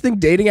honestly just think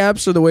dating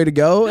apps are the way to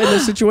go in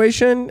this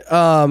situation.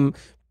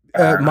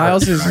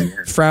 Miles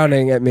is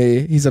frowning at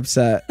me. He's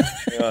upset.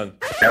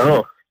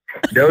 No,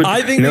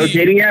 I think no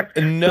dating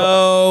apps.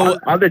 No,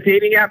 on the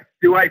dating app,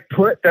 do I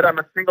put that I'm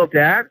a single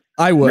dad?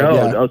 I would. No,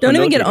 yeah. Don't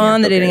even get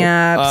on the dating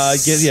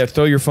apps.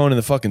 Throw your phone in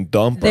the fucking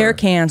dumper. They're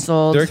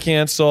canceled.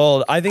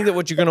 I think that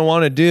what you're going to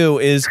want to do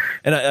is,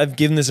 and I've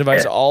given this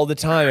advice all the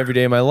time, every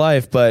day of my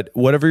life, but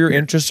whatever your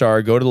interests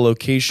are, go to the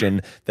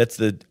location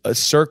that's a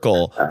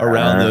circle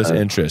around those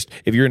interests.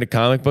 If you're into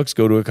comic books,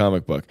 go to a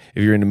comic book.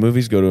 If you're into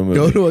movies, go to a movie.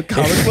 Go to a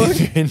comic book? If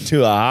you're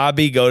into a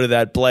hobby, go to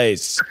that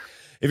place.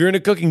 If you're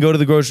into cooking, go to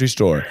the grocery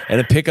store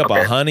and pick up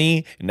a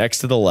honey next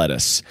to the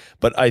lettuce.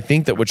 But I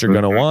think that what you're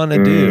going to want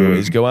to do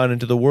is go out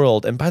into the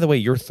world. And by the way,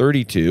 you're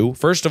 32.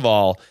 First of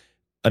all,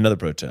 another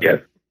pro tip. Yes.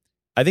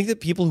 I think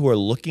that people who are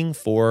looking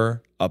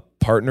for a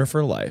partner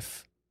for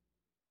life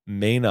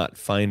may not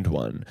find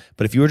one.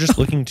 But if you were just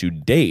looking to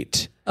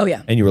date,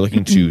 and you were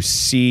looking to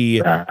see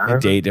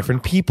and date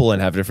different people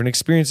and have different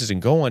experiences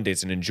and go on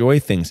dates and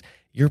enjoy things,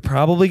 you're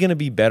probably going to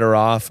be better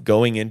off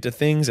going into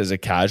things as a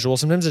casual.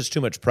 Sometimes it's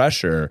too much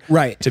pressure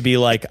to be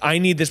I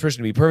need this person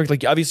to be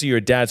perfect. Obviously you're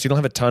a dad, so you don't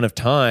have a ton of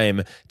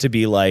time to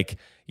be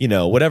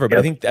whatever. But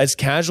I think as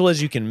casual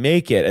as you can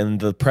make it and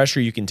the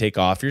pressure you can take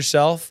off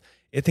yourself,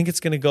 I think it's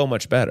going to go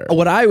much better.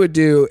 What I would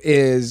do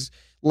is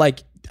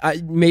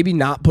maybe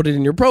not put it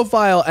in your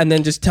profile and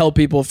then just tell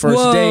people first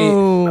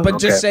date, but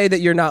just say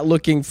that you're not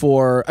looking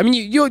for. I mean,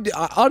 you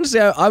honestly,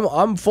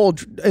 I'm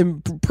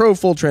pro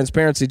full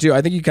transparency too.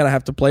 I think you kind of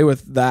have to play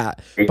with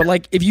that.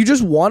 But if you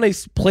just want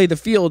to play the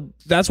field,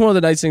 that's one of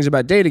the nice things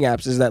about dating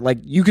apps is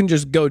that you can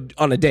just go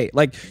on a date.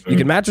 You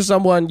can match with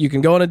someone, you can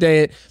go on a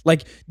date.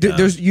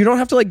 There's you don't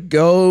have to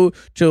go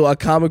to a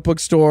comic book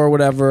store or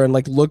whatever and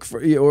look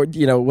for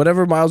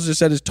whatever Miles just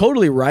said is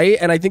totally right.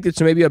 And I think it's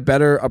maybe a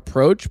better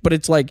approach. But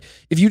it's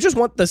if you just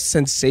want the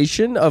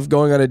sensation of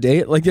going on a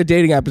date, the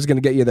dating app is going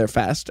to get you there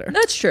faster.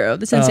 That's true.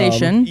 The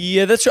sensation.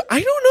 Yeah, that's true.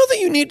 I don't know that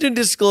you need to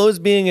disclose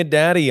being a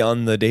daddy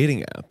on the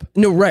dating app.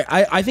 No, right.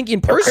 I think in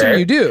person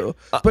you do.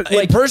 But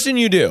in person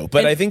you do.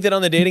 But I think that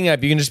on the dating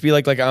app, you can just be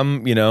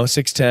I'm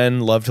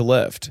 6'10", love to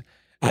lift.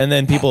 And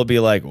then people will be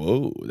like,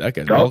 whoa, that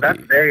guy's bulky.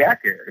 That's very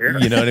accurate. Yeah.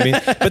 You know what I mean?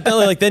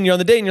 But then you're on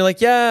the date and you're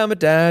yeah, I'm a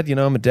dad.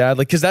 I'm a dad.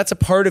 Because that's a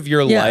part of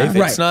your life.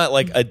 It's not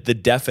the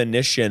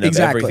definition of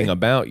everything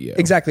about you.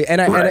 Exactly. And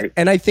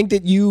I think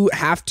that you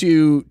have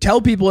to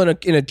tell people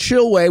in a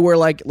chill way where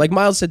like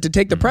Miles said, to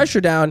take the pressure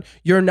down,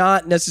 you're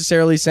not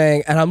necessarily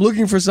saying, and I'm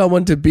looking for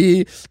someone to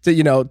be,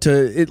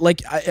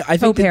 I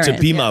think to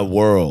be my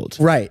world.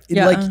 Right.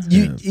 Yeah.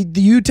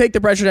 You take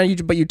the pressure down,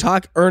 but you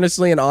talk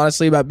earnestly and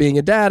honestly about being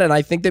a dad. And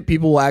I think that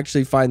people will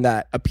actually find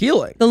that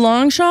appealing. The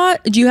long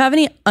shot, do you have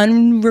any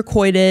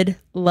unrequited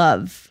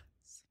love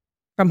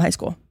from high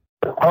school?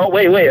 Oh,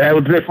 wait.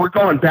 If we're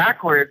going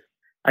backwards,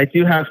 I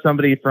do have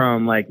somebody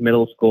from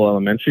middle school,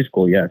 elementary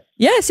school, yes.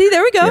 Yeah, see,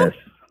 there we go. Yes.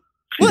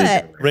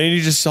 What? Rainie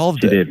just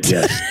solved it. She did,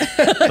 yes.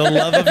 The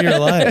love of your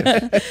life.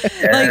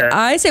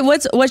 I say,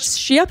 what's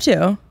she up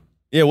to?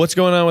 Yeah, what's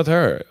going on with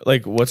her?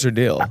 What's her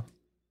deal?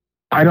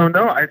 I don't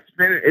know.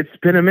 It's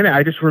been a minute.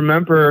 I just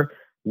remember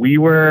we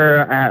were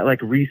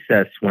at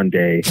recess one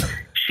day.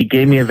 She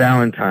gave me a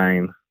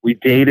Valentine. We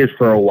dated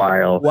for a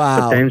while.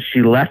 Wow. But then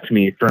she left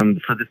me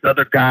for this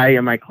other guy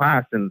in my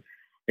class, and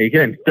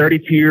again,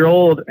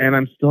 32-year-old, and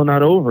I'm still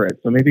not over it.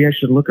 So maybe I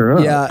should look her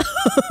up. Yeah.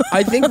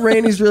 I think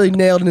Rainie's really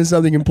nailed into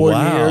something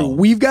important Wow. here.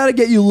 We've got to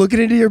get you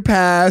looking into your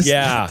past.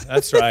 Yeah,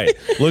 that's right.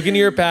 Look into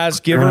your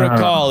past, give her a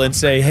call, and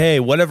say, "Hey,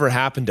 whatever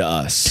happened to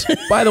us?"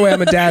 By the way,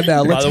 I'm a dad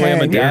now. By the way,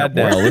 I'm a dad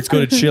now. Let's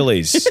go to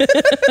Chili's.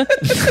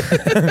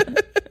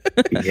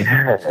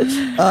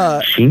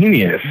 Yes.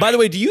 Genius. By the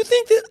way, do you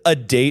think that a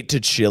date to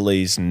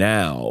Chili's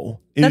now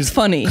That's is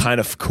funny. kind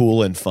of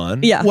cool and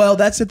fun? Yeah. Well,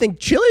 that's the thing.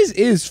 Chili's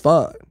is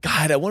fun.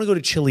 God, I want to go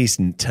to Chili's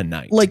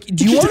tonight. Like,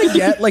 do you want to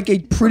get like a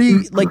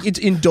pretty, like it's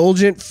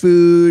indulgent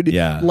food?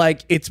 Yeah.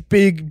 Like it's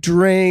big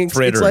drinks.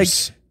 Fritters.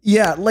 It's like,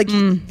 yeah, like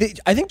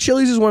I think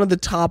Chili's is one of the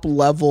top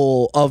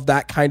level of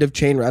that kind of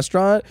chain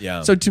restaurant.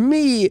 Yeah. So to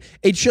me,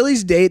 a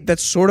Chili's date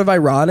that's sort of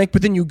ironic,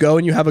 but then you go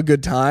and you have a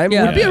good time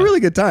would be a really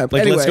good time.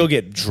 Like, anyway, let's go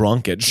get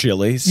drunk at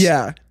Chili's.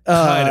 Yeah.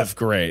 Kind of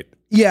great.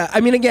 Yeah,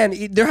 I mean,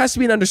 again, there has to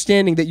be an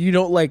understanding that you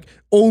don't like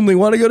only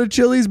want to go to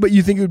Chili's, but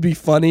you think it would be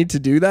funny to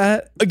do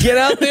that. Get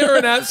out there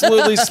and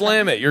absolutely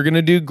slam it. You're going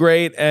to do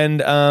great. And,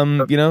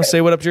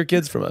 say what up to your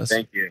kids from us.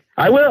 Thank you.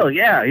 I will.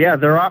 Yeah.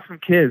 They're awesome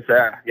kids.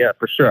 Yeah,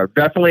 for sure.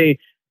 Definitely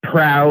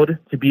proud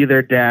to be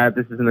their dad.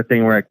 This isn't a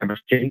thing where I'm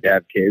ashamed to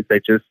have kids. They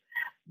just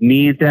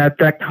need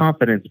that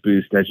confidence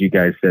boost, as you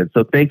guys said.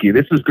 So thank you.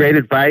 This was great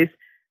advice.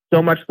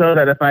 So much so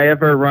that if I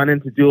ever run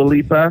into Dua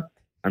Lipa,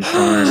 I'm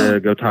trying to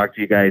go talk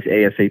to you guys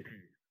ASAP.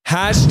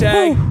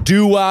 Hashtag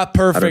Dua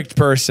perfect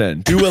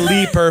person. Dua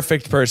Lee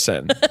perfect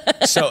person.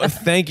 So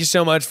thank you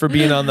so much for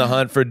being on the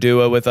hunt for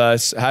Dua with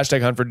us.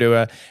 Hashtag hunt for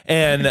Dua.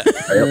 And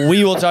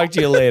we will talk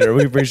to you later.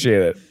 We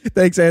appreciate it.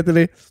 Thanks,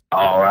 Anthony.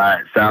 All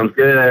right. Sounds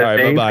good. All right,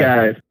 Thanks, bye-bye.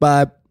 guys.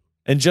 Bye.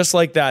 And just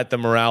like that, the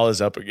morale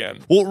is up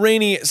again. Well,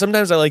 Rainie,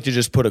 sometimes I like to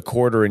just put a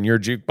quarter in your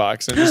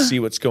jukebox and just see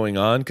what's going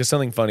on because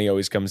something funny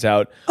always comes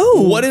out.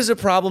 Oh. What is a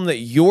problem that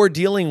you're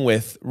dealing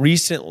with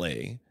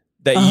recently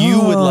that you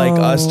would like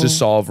us to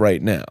solve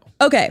right now?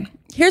 Okay,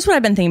 here's what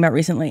I've been thinking about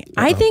recently.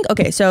 I think,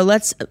 so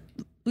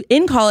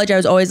in college, I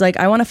was always like,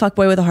 I want a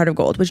fuckboy with a heart of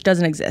gold, which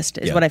doesn't exist,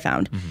 is what I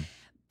found.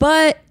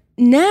 But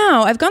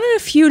now I've gone on a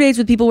few dates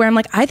with people where I'm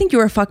like, I think you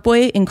were a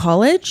fuckboy in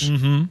college.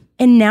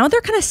 And now they're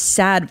kind of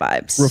sad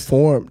vibes.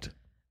 Reformed.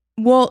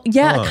 Well,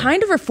 yeah,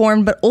 kind of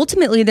reformed, but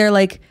ultimately they're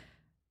like,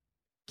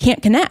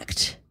 can't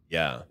connect.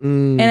 Yeah.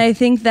 And I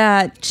think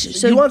that...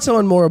 So you want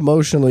someone more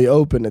emotionally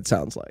open, it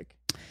sounds like.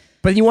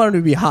 But you want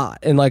them to be hot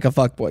and like a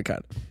fuckboy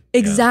kind of.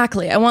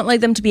 Exactly. I want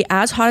like them to be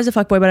as hot as a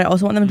fuckboy, but I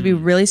also want them to be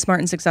really smart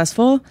and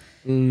successful.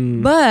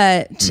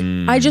 But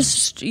I've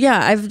just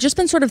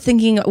been sort of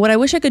thinking, what I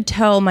wish I could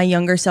tell my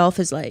younger self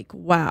is like,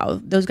 wow,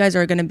 those guys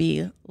are going to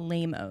be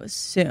lame-os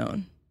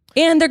soon.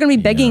 And they're going to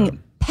be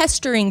begging,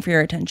 pestering for your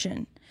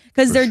attention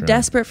because they're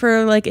desperate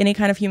for like any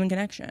kind of human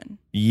connection.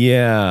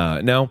 Yeah.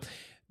 Now,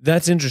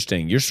 that's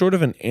interesting. You're sort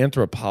of an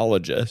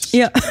anthropologist.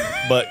 Yeah.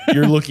 But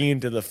you're looking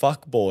into the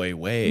fuckboy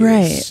ways.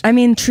 Right. I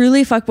mean,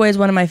 truly, fuckboy is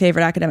one of my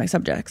favorite academic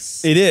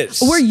subjects. It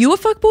is. Were you a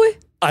fuckboy?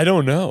 I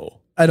don't know.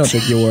 I don't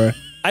think you were.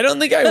 I don't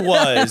think I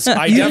was. You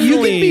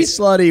can be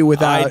slutty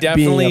without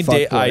being a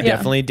fuckboy. I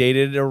definitely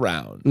dated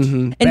around.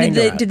 And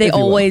did they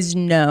always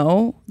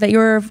know that you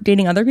were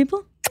dating other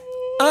people?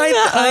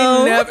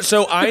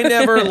 I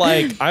never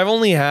like, I've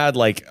only had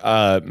like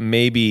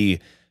maybe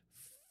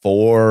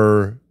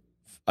 4,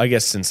 I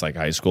guess since like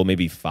high school,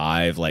 maybe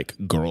 5 like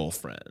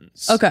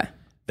girlfriends. Okay.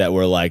 That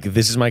were like,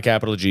 this is my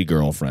capital G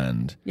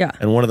girlfriend. Yeah.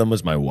 And one of them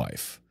was my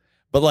wife.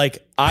 But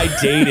like, I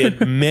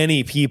dated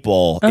many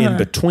people in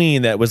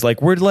between that was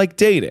like, we're like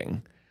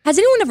dating. Has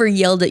anyone ever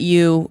yelled at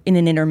you in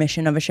an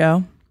intermission of a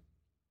show?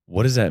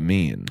 What does that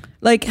mean?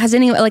 Like,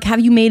 have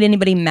you made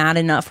anybody mad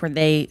enough where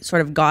they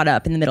sort of got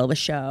up in the middle of a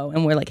show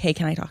and were like, hey,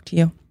 can I talk to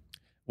you?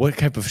 What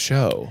type of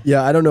show?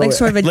 Yeah, I don't know. Like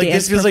sort of a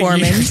dance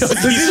performance.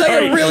 This is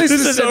like a really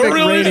specific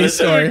Rainie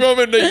story.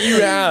 Moment that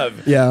you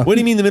have. Yeah. What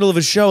do you mean the middle of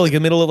a show? Like the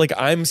middle of like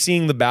I'm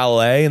seeing the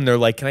ballet and they're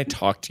like, can I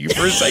talk to you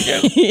for a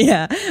second?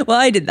 Yeah. Well,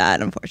 I did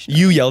that, unfortunately.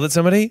 You yelled at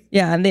somebody?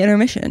 Yeah, in the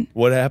intermission.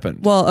 What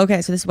happened? Well,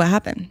 okay, so this is what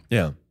happened.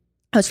 Yeah.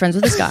 I was friends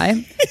with this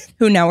guy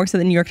who now works at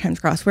the New York Times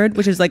crossword,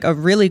 which is like a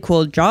really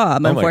cool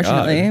job,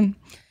 unfortunately.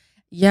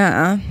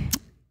 Yeah.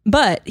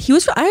 But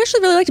I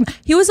actually really liked him.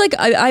 He was like,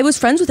 I was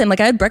friends with him. Like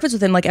I had breakfast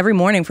with him like every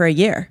morning for a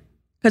year.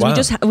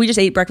 Because we just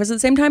ate breakfast at the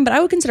same time, but I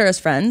would consider us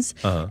friends.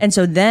 And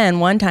so then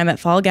one time at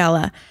Fall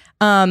Gala,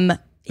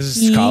 this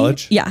is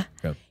college? Yeah.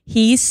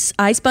 We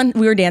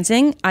were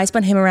dancing. I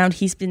spun him around.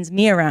 He spins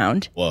me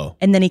around. Whoa.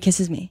 And then he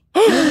kisses me.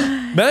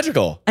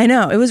 Magical. I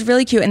know. It was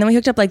really cute. And then we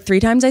hooked up like 3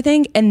 times, I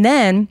think. And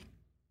then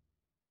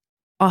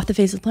off the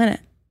face of the planet.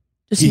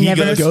 Just he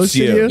never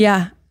ghosted you?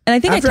 Yeah. And I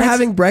think after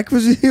having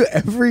breakfast with you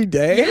every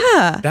day?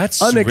 Yeah.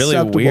 That's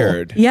really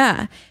weird.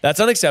 Yeah.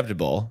 That's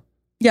unacceptable.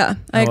 Yeah,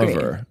 I agree.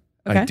 However,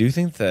 Okay. I do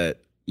think that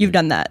You've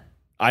done that.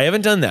 I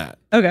haven't done that.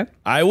 Okay.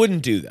 I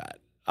wouldn't do that.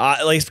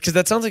 Because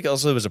that sounds like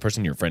also it was a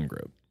person in your friend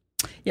group.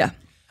 Yeah.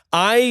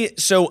 I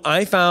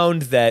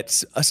found that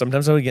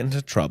sometimes I would get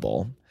into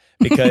trouble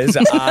because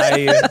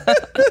I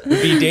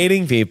would be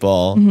dating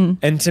people.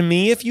 And to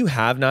me, if you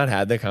have not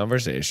had the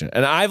conversation,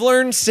 and I've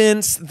learned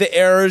since the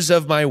errors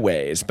of my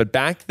ways, but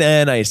back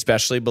then I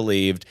especially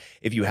believed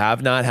if you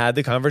have not had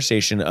the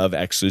conversation of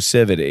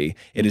exclusivity,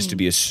 it is to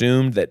be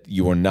assumed that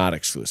you are not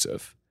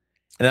exclusive.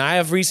 And I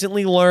have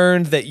recently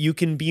learned that you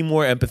can be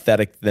more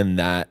empathetic than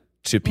that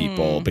to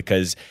people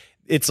because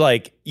it's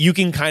like you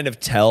can kind of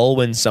tell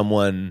when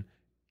someone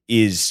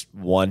is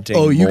wanting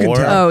more. You can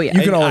tell. Oh, yeah.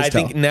 You can always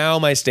tell. I think now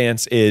my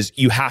stance is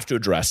you have to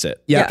address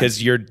it. Yeah.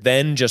 Because you're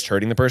then just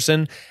hurting the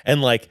person.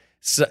 And like,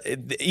 so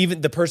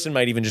even the person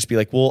might even just be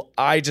like, well,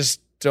 I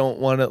just don't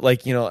want to,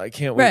 like, you know, I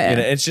can't wait. Right. You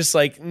know, it's just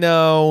like,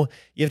 no,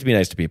 you have to be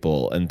nice to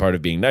people. And part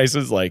of being nice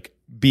is like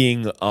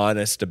being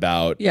honest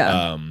about,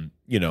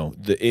 you know,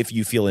 if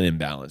you feel an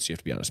imbalance, you have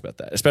to be honest about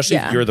that. Especially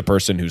if you're the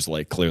person who's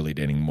like clearly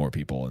dating more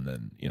people and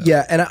then, you know.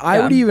 Yeah, and I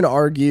would even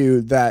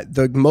argue that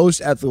the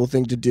most ethical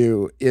thing to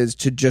do is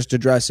to just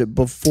address it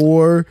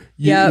before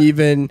you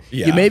even,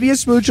 you maybe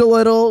smooch a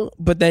little,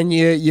 but then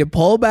you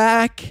pull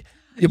back,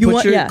 you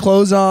put your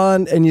clothes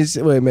on and you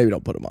say, well, maybe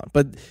don't put them on,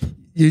 but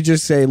you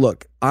just say,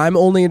 look, I'm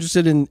only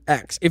interested in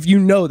X. If you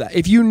know that,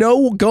 if you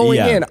know going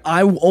in,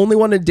 I only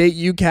want to date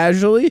you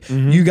casually,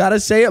 you got to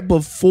say it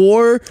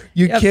before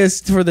you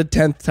kissed for the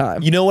 10th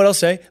time. You know what I'll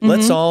say?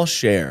 Let's all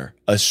share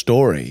a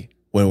story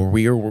where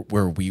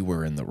we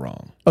were in the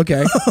wrong.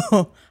 Okay.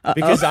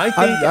 Because I think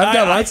I've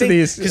got lots of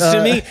these. Because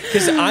to me,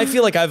 because I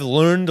feel like I've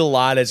learned a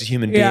lot as a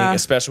human being,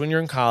 especially when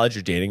you're in college,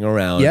 you're dating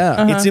around.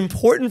 Yeah. It's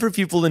important for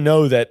people to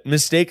know that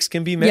mistakes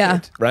can be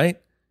made, right?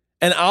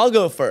 And I'll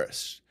go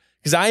first.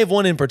 Because I have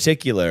one in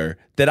particular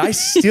that I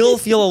still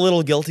feel a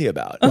little guilty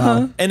about.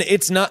 And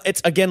it's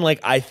again,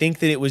 like, I think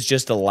that it was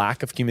just a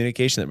lack of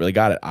communication that really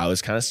got it. I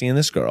was kind of seeing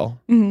this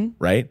girl,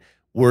 right?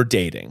 We're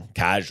dating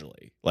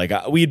casually. Like,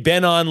 we'd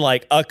been on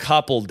like a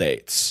couple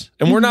dates.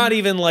 And we're not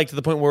even like to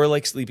the point where we're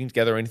like sleeping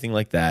together or anything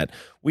like that.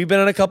 We've been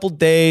on a couple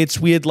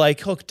dates. We had like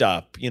hooked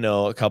up, you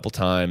know, a couple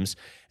times.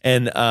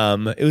 And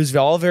it was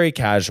all very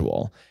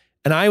casual.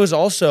 And I was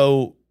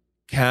also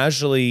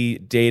casually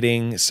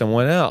dating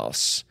someone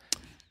else.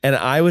 And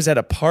I was at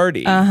a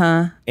party,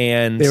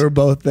 and they were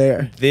both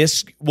there.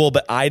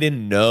 But I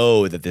didn't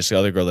know that this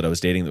other girl that I was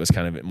dating that was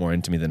kind of more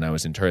into me than I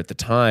was into her at the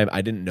time,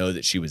 I didn't know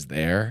that she was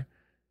there.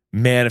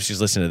 Man, if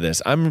she's listening to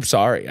this, I'm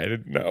sorry. I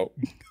didn't know.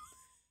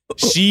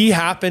 She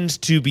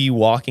happened to be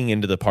walking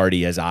into the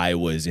party as I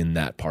was in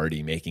that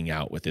party making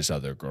out with this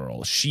other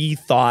girl. She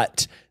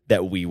thought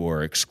that we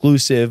were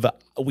exclusive.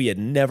 We had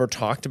never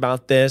talked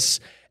about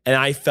this. And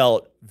I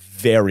felt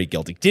very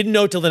guilty. Didn't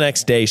know till the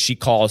next day. She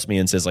calls me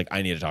and says, like,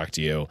 I need to talk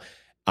to you.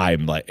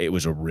 I'm like, it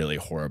was a really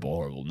horrible,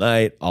 horrible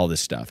night, all this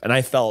stuff. And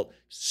I felt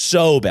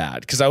so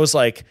bad because I was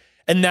like,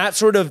 and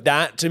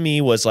that to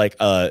me was like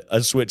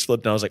a switch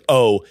flipped. And I was like,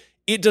 oh,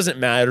 it doesn't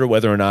matter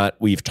whether or not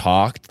we've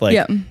talked. Like,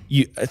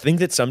 I think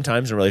that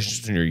sometimes in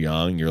relationships when you're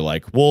young, you're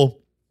like, well,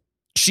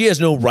 she has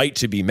no right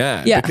to be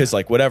mad because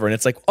like whatever. And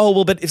it's like, oh,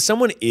 well, but if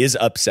someone is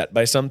upset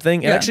by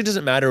something, it actually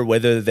doesn't matter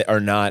whether they or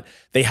not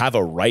they have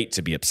a right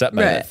to be upset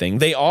by that thing.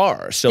 They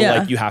are. So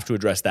like you have to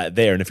address that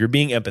there. And if you're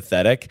being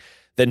empathetic,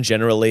 then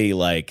generally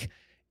like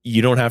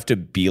you don't have to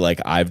be like,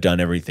 I've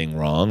done everything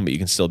wrong, but you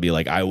can still be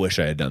like, I wish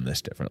I had done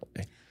this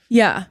differently.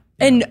 Yeah.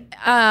 And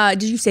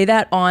did you say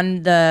that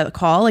on the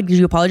call? Like, did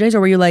you apologize or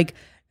were you like,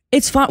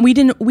 it's fine. We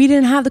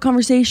didn't have the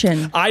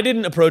conversation. I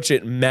didn't approach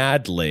it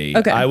madly.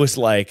 Okay. I was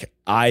like,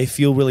 I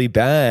feel really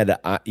bad.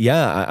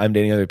 I'm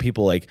dating other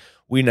people. Like,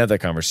 we didn't have that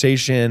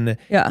conversation.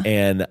 Yeah.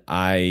 And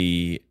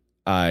I'm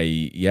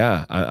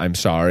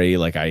sorry.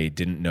 Like, I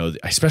didn't know,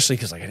 especially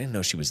because like I didn't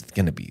know she was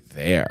going to be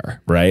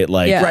there. Right.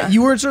 Like, right.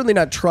 You were certainly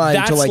not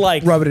trying to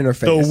like rub it in her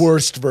face. The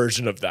worst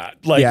version of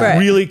that. Like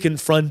really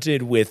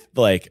confronted with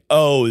like,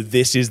 oh,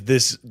 this is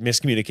this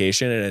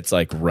miscommunication. And it's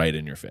like right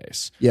in your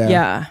face.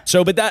 Yeah.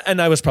 So, but that,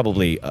 and I was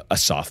probably a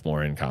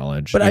sophomore in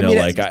college. But I mean,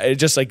 like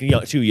just like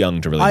too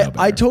young to really know better.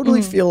 I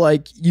totally feel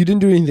like you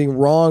didn't do anything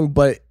wrong,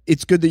 but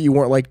it's good that you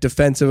weren't like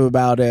defensive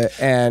about it.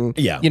 And,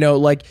 you know,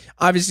 like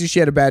obviously she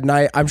had a bad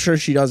night. I'm sure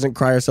she doesn't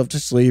cry herself to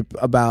sleep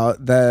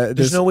about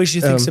There's no way she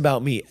thinks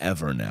about me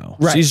ever now.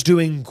 Right. She's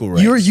doing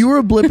great. You were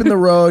a blip in the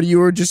road. You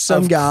were just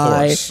some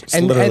guy.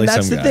 And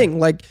that's the thing.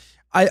 Like,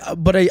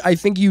 I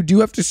think you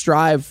do have to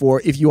strive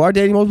for, if you are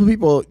dating multiple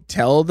people,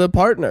 tell the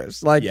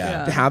partners, like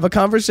have a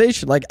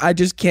conversation. Like, I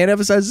just can't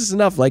emphasize this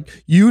enough. Like,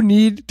 you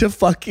need to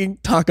fucking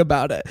talk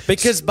about it.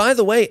 Because by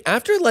the way,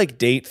 after like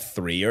date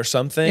 3 or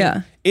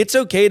something, it's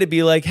okay to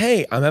be like,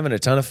 hey, I'm having a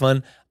ton of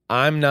fun.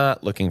 I'm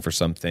not looking for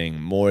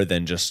something more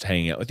than just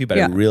hanging out with you, but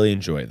I really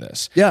enjoy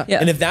this. Yeah.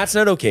 And if that's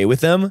not okay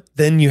with them,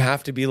 then you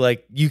have to be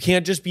like, you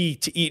can't just be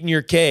eating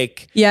your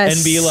cake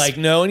and be like,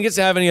 no one gets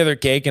to have any other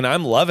cake, and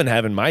I'm loving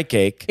having my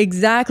cake.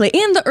 Exactly.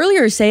 And the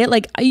earlier you say it,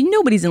 like,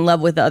 nobody's in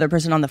love with the other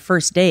person on the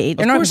first date.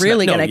 They're not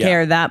really going to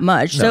care that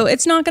much. No. So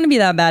it's not going to be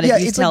that bad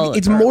if you tell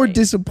it's more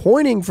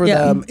disappointing for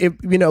them, if,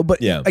 you know, but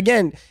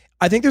again,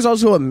 I think there's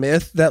also a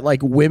myth that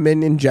like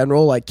women in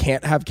general like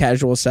can't have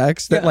casual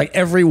sex. That like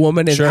every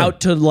woman is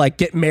out to like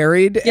get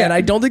married, and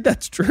I don't think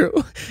that's true.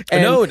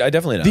 And no, I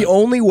definitely not. The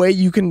only way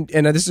you can,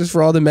 and this is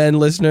for all the men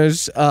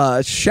listeners,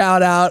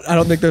 shout out. I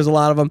don't think there's a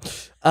lot of them.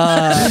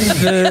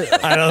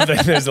 I don't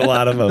think there's a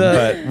lot of them,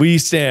 but we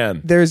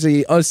stand. There's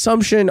a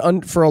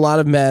assumption for a lot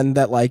of men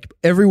that like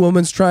every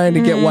woman's trying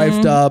to get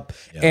wifed up,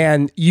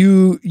 and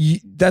you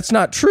that's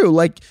not true.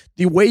 Like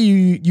the way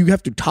you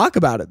have to talk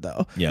about it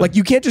though. Like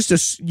you can't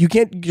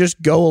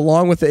just go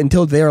along with it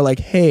until they're like,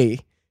 hey.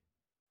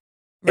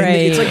 Right. And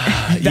it's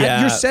like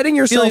that you're setting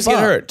yourself Feelings up.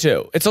 get hurt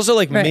too. It's also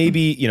like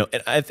maybe, you know,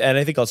 and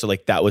I think also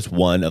like that was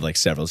one of like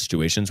several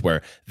situations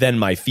where then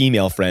my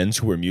female friends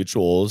who were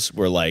mutuals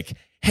were like,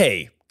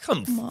 hey,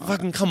 come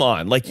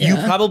on. Like you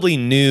probably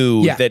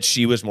knew that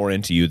she was more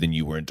into you than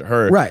you were into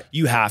her. Right.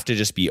 You have to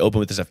just be open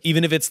with this stuff.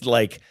 Even if it's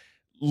like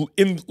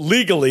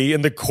legally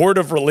in the court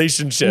of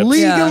relationships.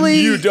 Legally,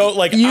 you don't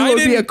like you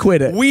would be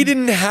acquitted. We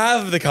didn't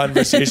have the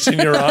conversation,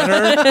 Your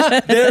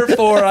Honor.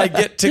 Therefore, I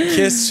get to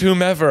kiss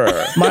whomever.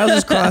 Miles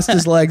has crossed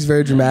his legs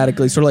very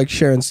dramatically, sort of like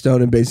Sharon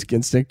Stone in Basic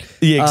Instinct.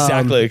 Yeah,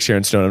 exactly like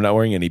Sharon Stone. I'm not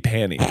wearing any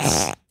panties.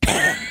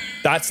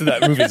 That's what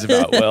that movie's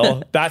about,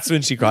 Will. That's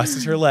when she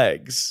crosses her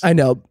legs. I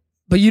know,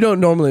 but you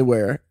don't normally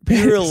wear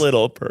pants. You're a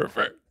little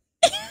pervert.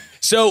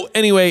 So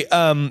anyway,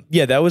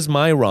 that was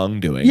my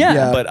wrongdoing.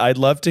 Yeah. But I'd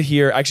love to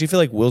hear, I actually feel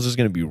like Will's is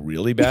going to be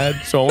really bad.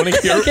 So I want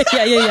to hear,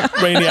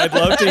 Rainie, I'd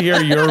love to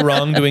hear your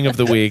wrongdoing of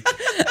the week.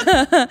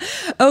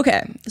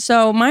 Okay.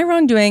 So my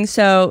wrongdoing,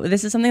 so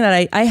this is something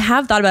that I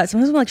have thought about.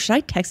 Sometimes I'm like, should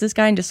I text this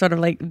guy and just sort of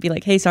like be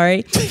like, hey,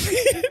 sorry.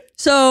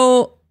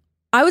 So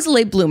I was a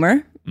late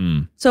bloomer.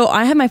 So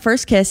I had my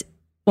first kiss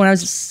when I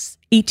was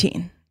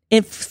 18,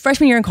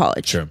 freshman year in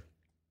college. Sure.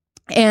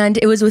 And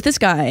it was with this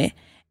guy.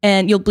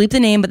 And you'll bleep the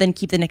name, but then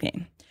keep the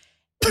nickname.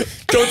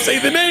 Don't say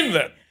the name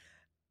then.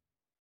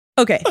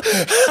 Okay.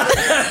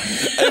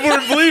 If we're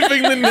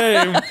bleeping the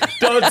name,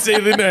 don't say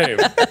the name.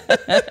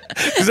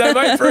 Because I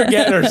might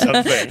forget or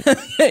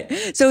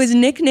something. So his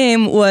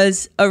nickname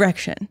was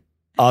Erection.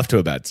 Off to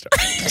a bad start.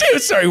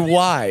 Dude, sorry,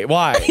 why?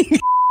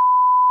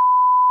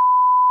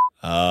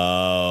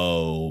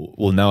 Oh,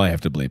 well, now I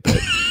have to bleep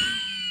it.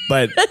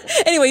 But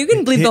anyway, you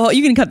can bleep the whole.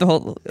 You can cut the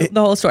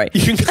whole story.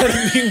 You can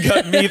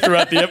cut me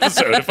throughout the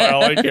episode if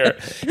all I care.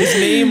 His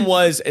name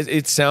was.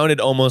 It sounded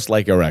almost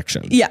like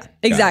Erection. Yeah,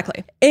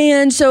 exactly.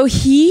 And so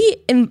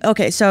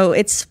so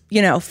it's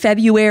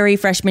February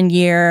freshman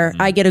year.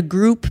 I get a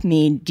group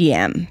me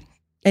DM,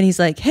 and he's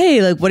like,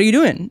 "Hey, like, what are you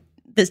doing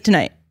this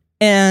tonight?"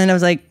 And I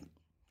was like,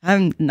 I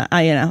don't know,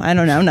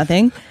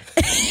 nothing.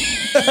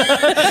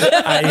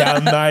 I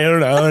don't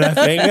know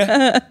nothing.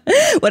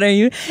 What are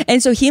you?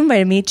 And so he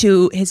invited me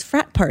to his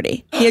frat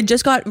party. He had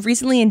just got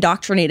recently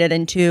indoctrinated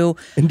into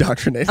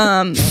indoctrinated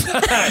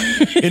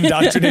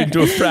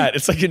into a frat.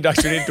 It's like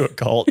indoctrinated into a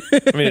cult.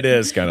 I mean, it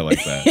is kind of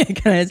like that.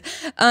 It kind of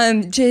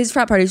is. To his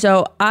frat party.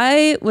 So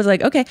I was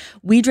like, okay,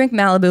 we drink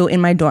Malibu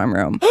in my dorm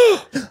room.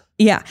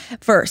 Yeah,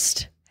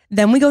 first.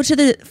 Then we go to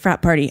the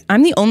frat party.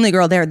 I'm the only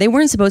girl there. They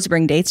weren't supposed to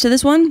bring dates to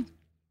this one.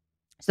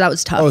 So that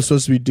was tough. Oh, it's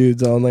supposed to be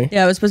dudes only.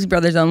 Yeah, it was supposed to be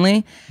brothers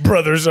only.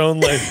 Brothers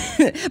only.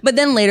 But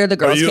then later the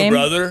girls came. Are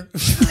you a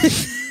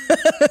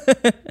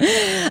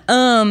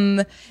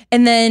brother?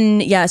 And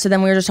then, so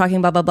then we were just talking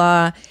blah, blah,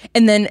 blah.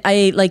 And then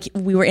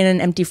we were in an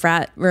empty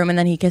frat room and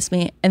then he kissed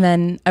me. And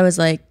then I was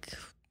like,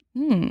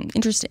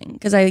 interesting.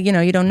 Cause you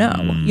don't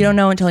know. You don't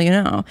know until you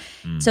know.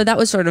 So that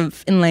was sort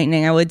of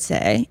enlightening, I would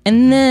say.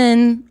 And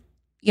then,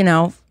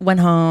 went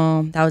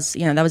home. That was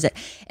it.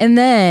 And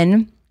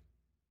then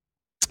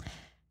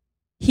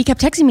he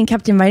kept texting me and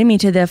kept inviting me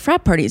to the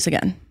frat parties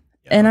again.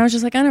 Yeah. And I was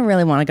just like, I don't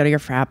really want to go to your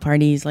frat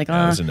parties. Like,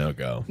 that was a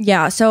no-go.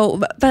 Yeah.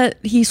 So, but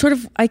he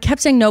I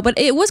kept saying no, but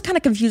it was kind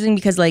of confusing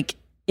because like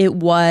there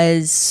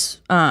was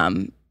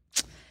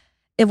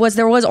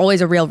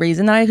always a real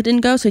reason that I didn't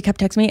go. So he kept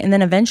texting me. And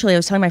then eventually I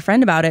was telling my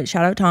friend about it.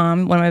 Shout out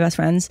Tom, one of my best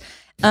friends.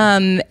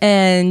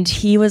 And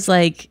he was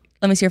like,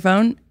 let me see your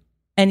phone.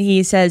 And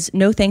he says,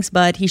 no thanks,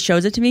 bud. He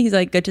shows it to me. He's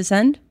like, good to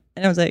send.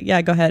 And I was like,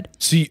 yeah, go ahead.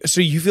 So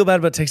you feel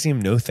bad about texting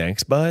him no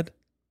thanks, bud?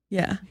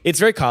 Yeah. It's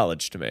very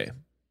college to me.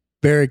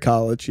 Very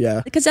college,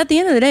 yeah. Because at the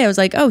end of the day, I was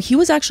like, oh, he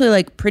was actually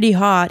like pretty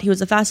hot. He was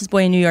the fastest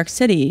boy in New York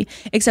City.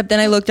 Except then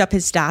I looked up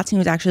his stats and he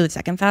was actually the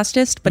second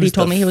fastest. But he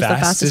told me he was the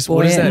fastest boy.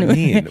 What does that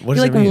mean? He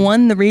like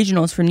won the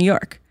regionals for New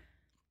York.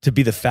 To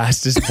be the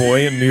fastest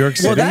boy in New York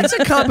City? Well, that's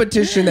a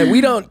competition that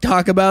we don't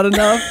talk about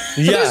enough.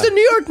 So there's the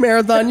New York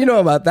Marathon. You know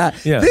about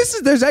that. Yeah.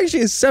 There's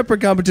actually a separate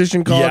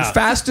competition called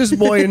Fastest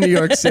Boy in New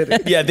York City.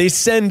 Yeah, they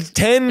send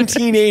 10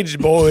 teenage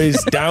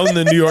boys down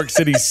the New York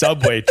City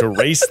subway to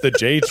race the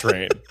J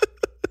train.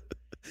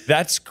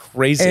 That's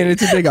crazy. And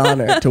it's a big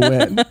honor to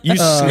win. You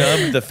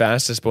snubbed the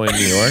fastest boy in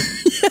New York?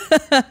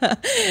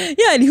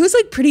 Yeah, and he was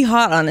like pretty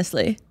hot,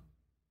 honestly.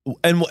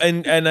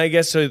 And I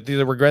guess so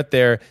the regret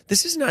there,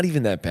 this is not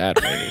even that bad,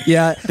 Rainie.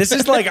 Yeah. This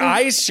is like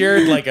I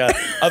shared like a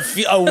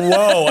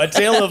woe, a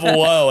tale of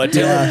woe, a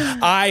tale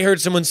of I hurt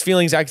someone's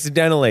feelings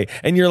accidentally.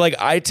 And you're like,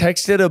 I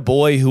texted a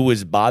boy who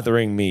was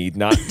bothering me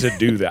not to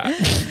do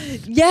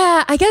that.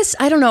 Yeah, I guess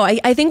I don't know.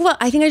 I think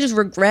I just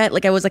regret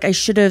like I was like I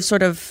should have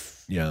sort of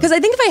because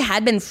I think if I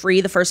had been free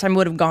the first time I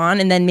would have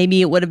gone and then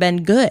maybe it would have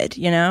been good,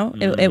 you know?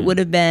 It would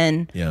have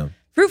been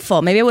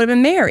fruitful. Maybe I would have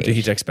been married. Did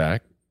he text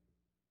back?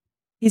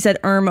 He said,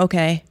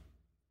 okay.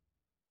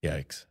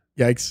 Yikes.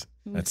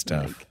 That's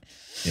tough.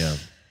 Yeah.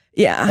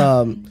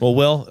 Yeah. Well,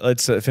 Will,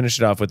 let's finish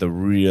it off with a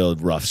real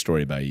rough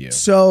story about you.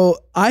 So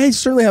I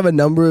certainly have a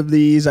number of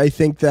these. I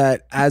think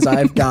that as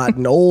I've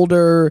gotten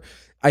older,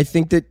 I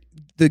think that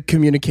the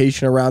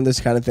communication around this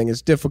kind of thing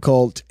is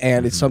difficult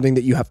and it's something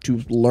that you have to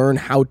learn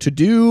how to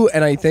do.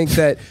 And I think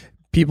that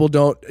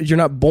you're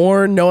not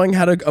born knowing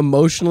how to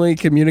emotionally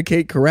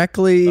communicate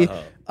correctly.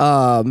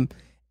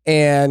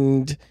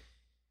 And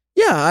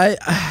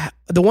yeah,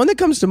 the one that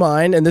comes to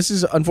mind, and this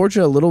is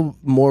unfortunately a little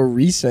more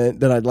recent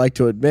than I'd like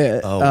to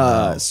admit.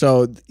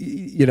 So,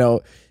 you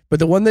know, but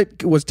the one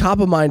that was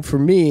top of mind for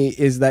me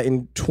is that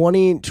in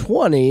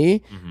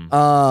 2020,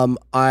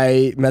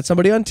 I met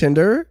somebody on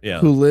Tinder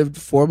who lived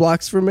 4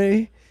 blocks from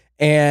me.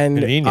 And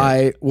convenient.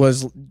 I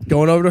was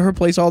going over to her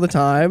place all the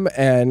time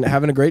and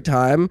having a great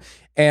time.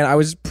 And I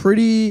was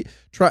I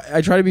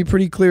try to be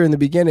pretty clear in the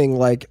beginning,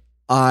 like,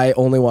 I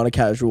only want a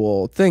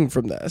casual thing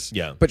from this.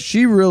 Yeah. But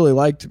she really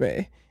liked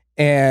me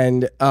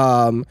and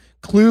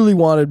clearly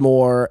wanted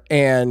more.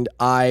 And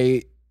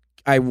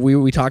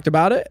we talked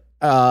about it.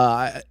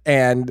 But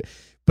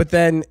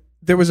then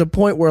there was a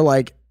point where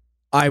like,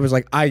 I was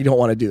like, I don't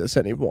want to do this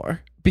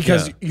anymore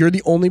because you're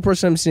the only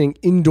person I'm seeing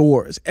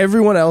indoors.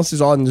 Everyone else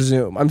is on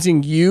Zoom. I'm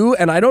seeing you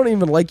and I don't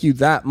even like you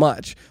that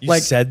much. You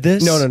said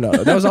this? No.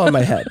 That was all in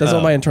my head. That's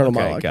all my internal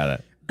monologue. Got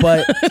it.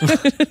 But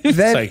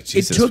then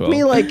it took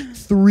me like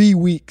 3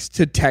 weeks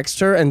to text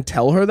her and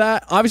tell her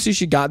that. Obviously,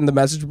 she'd gotten the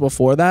message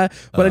before that,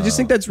 but I just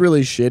think that's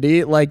really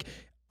shitty. Like,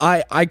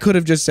 I could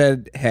have just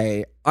said,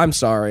 "Hey, I'm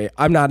sorry,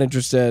 I'm not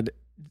interested."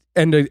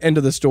 End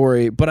of the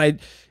story. But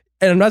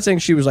I'm not saying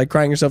she was like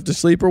crying herself to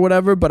sleep or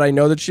whatever, but I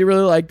know that she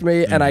really liked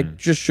me, and I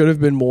just should have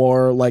been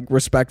more like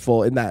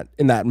respectful in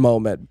that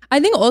moment. I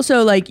think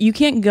also like you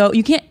can't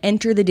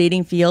enter the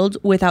dating field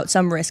without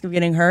some risk of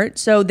getting hurt.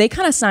 So they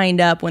kind of signed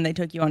up when they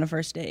took you on a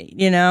first date,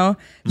 you know?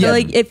 So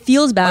like it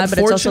feels bad, but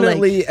it's also like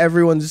unfortunately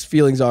everyone's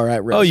feelings are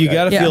at risk. Oh, you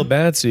got to feel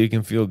bad so you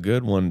can feel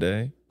good one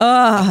day.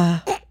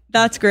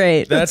 That's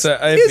great. Is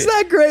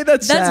that great?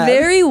 That's sad.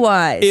 Very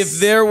wise. If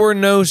there were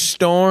no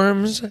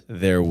storms,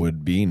 there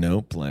would be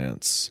no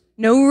plants.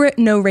 No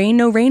rain,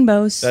 no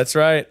rainbows. That's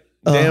right.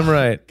 Damn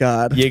right.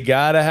 God. You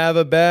gotta have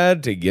a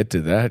bad to get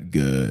to that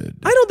good.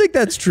 I don't think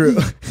that's true.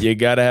 You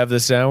gotta have the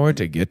sour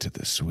to get to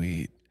the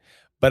sweet.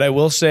 But I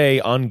will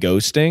say on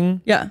ghosting,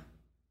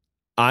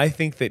 I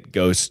think that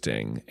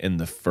ghosting in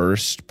the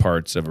first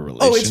parts of a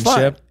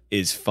relationship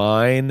is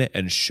fine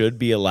and should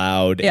be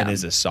allowed and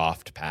is a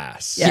soft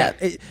pass. Yeah.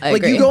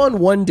 Like you go on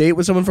one date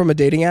with someone from a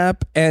dating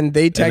app and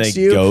they text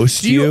you.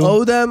 Ghost do you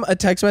owe them a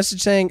text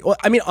message saying, well,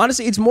 I mean,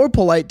 honestly, it's more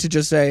polite to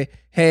just say,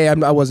 hey,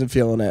 I wasn't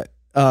feeling it.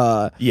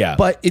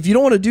 But if you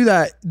don't want to do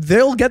that,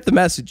 they'll get the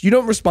message. You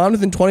don't respond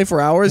within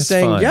 24 hours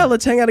saying, fine.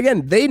 Let's hang out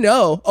again. They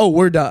know,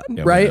 we're done,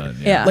 right? We're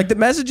done, Like the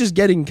message is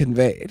getting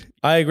conveyed.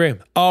 I agree.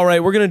 All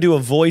right, we're going to do a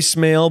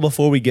voicemail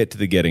before we get to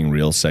the Getting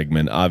Real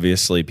segment.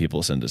 Obviously,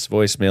 people send us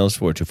voicemails,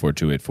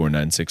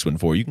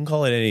 424-284-9614. You can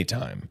call at any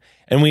time,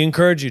 and we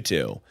encourage you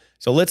to.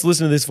 So let's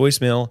listen to this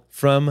voicemail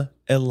from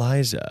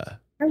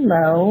Eliza.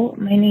 Hello,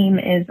 my name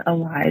is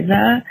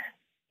Eliza,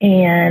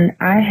 and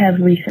I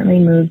have recently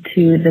moved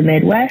to the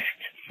Midwest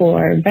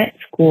for vet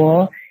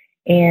school,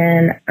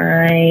 and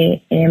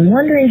I am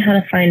wondering how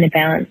to find a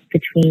balance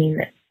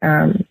between,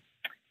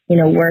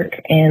 work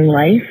and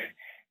life.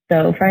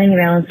 So finding a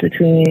balance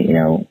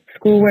between,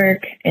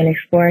 schoolwork and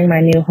exploring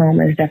my new home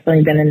has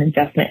definitely been an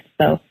adjustment.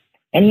 So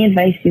any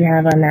advice you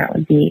have on that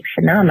would be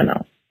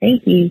phenomenal.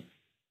 Thank you.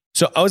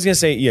 So I was going to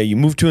say, you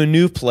moved to a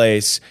new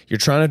place. You're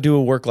trying to do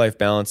a work-life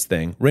balance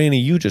thing. Rainie,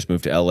 you just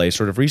moved to LA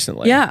sort of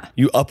recently. Yeah.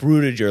 You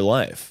uprooted your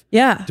life.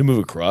 Yeah. To move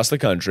across the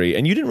country,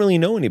 and you didn't really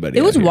know anybody.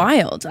 It was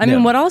wild. I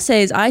mean, what I'll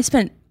say is I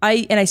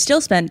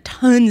still spend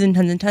tons and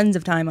tons and tons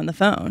of time on the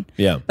phone.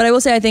 Yeah. But I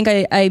will say I think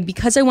I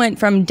because I went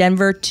from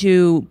Denver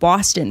to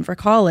Boston for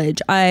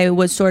college, I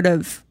was sort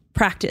of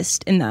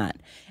practiced in that.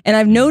 And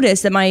I've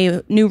noticed that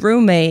my new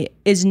roommate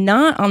is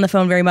not on the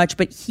phone very much,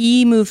 but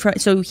he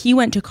he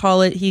went to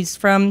college. He's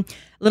from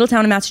a little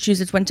town in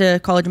Massachusetts, went to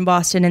college in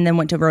Boston, and then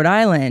went to Rhode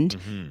Island.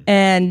 Mm-hmm.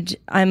 And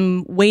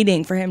I'm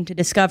waiting for him to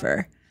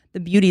discover the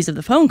beauties of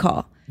the phone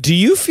call. Do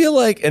you feel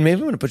like, and maybe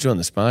I'm going to put you on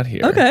the spot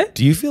here. Okay.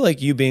 Do you feel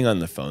like you being on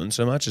the phone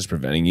so much is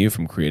preventing you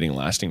from creating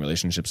lasting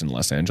relationships in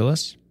Los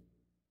Angeles?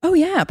 Oh,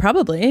 yeah,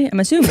 probably. I'm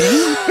assuming.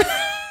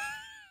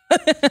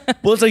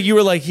 Well, it's like you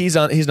were like, he's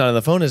not on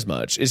the phone as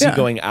much. Is he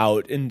going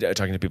out and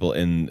talking to people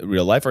in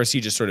real life, or is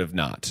he just sort of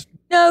not?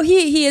 No,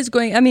 he is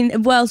going. I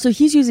mean, so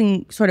he's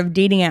using sort of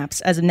dating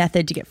apps as a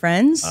method to get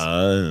friends.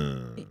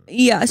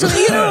 Yeah, so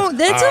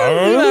that's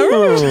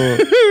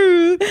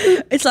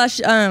it's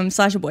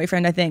slash a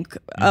boyfriend, I think,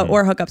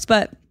 or hookups,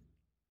 but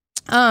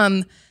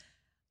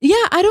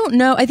yeah, I don't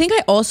know. I think I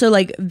also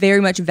like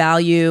very much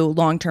value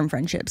long-term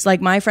friendships. Like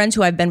my friends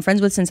who I've been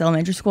friends with since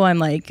elementary school, I'm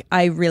like,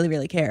 I really,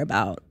 really care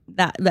about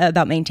that,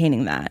 about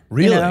maintaining that.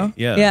 Really? You know?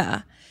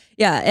 Yeah.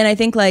 Yeah. And I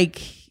think like,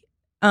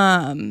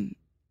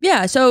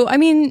 yeah. So, I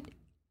mean,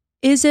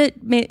 is it?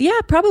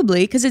 Yeah,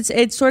 probably. Cause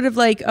it's sort of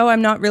like, oh,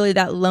 I'm not really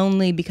that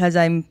lonely because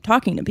I'm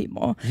talking to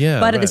people. Yeah.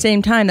 But at the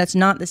same time, that's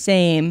not the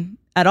same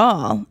at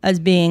all as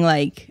being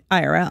like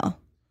IRL.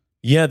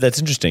 Yeah, that's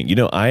interesting. You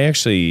know, I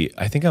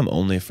think I'm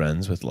only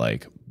friends with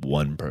like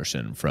one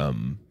person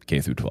from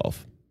K through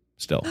 12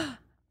 still.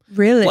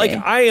 Really? Like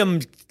I am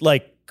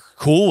like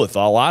cool with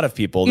a lot of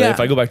people that if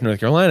I go back to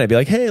North Carolina, I'd be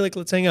like, hey, like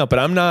let's hang out. But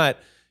I'm not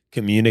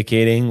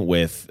communicating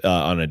with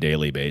on a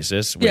daily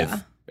basis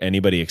with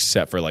anybody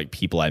except for like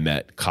people I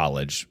met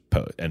college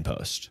and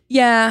post.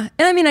 Yeah.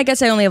 And I mean, I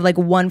guess I only have like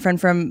one friend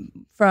from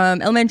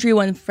elementary,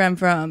 one friend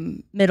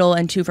from middle,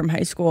 and two from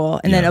high school.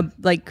 And then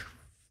like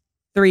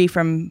 3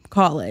 from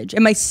college,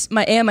 and my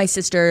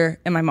sister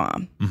and my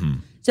mom. Mm-hmm.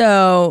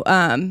 So,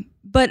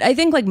 but I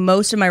think like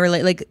most of my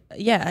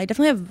I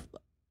definitely have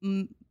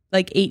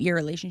like 8-year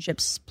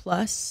relationships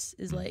plus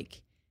is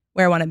like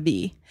where I want to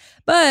be.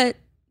 But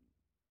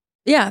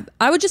yeah,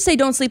 I would just say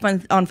don't sleep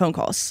on phone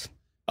calls.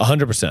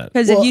 100%.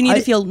 Because if you need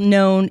to feel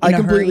known, I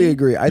completely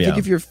agree. I think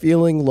if you're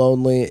feeling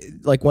lonely,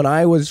 like when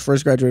I was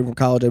first graduating from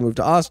college, I moved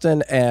to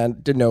Austin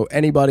and didn't know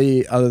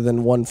anybody other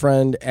than one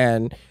friend,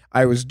 and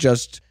I was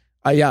just.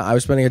 I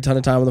was spending a ton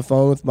of time on the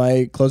phone with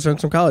my close friends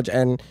from college.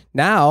 And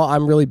now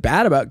I'm really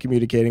bad about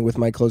communicating with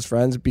my close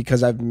friends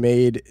because I've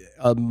made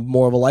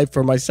more of a life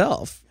for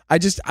myself.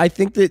 I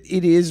think that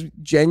it is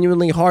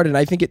genuinely hard. And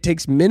I think it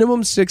takes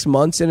minimum 6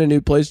 months in a new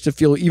place to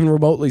feel even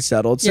remotely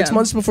settled. 6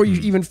 months before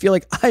you even feel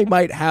like I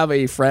might have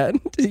a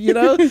friend, you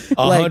know?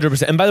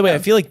 100%. And by the way, I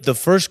feel like the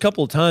first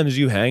couple of times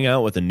you hang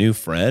out with a new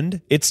friend,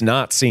 it's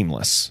not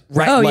seamless.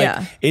 Right. Oh, like,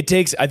 yeah. It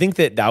takes, I think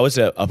that was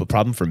a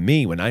problem for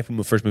me when I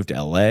first moved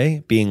to LA,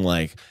 being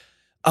like,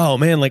 oh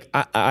man, like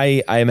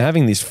I am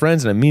having these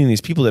friends and I'm meeting these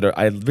people that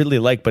I really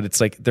like, but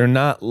it's like, they're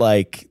not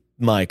like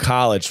my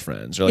college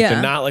friends, or like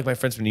they're not like my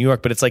friends from New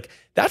York, but it's like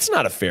that's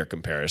not a fair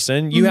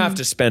comparison. You have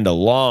to spend a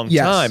long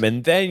time,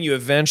 and then you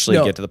eventually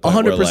get to the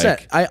point 100%. Where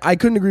like, I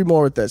couldn't agree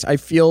more with this. I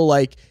feel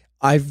like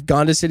I've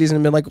gone to cities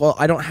and been like, well,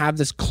 I don't have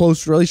this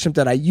close relationship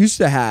that I used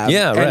to have.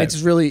 Yeah, and it's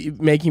really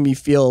making me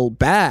feel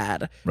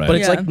bad. Right. But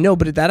it's like, no,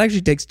 but that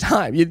actually takes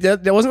time.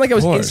 That wasn't like I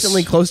was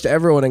instantly close to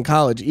everyone in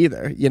college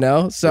either, you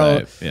know?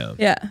 So,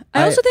 yeah.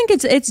 I also think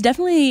it's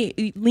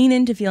definitely lean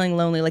into feeling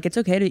lonely. Like it's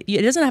okay to,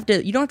 you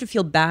don't have to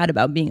feel bad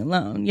about being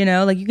alone, you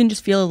know? Like you can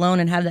just feel alone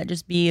and have that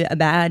just be a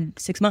bad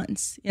 6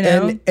 months, you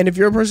know? And if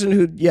you're a person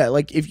who,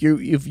 like if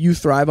you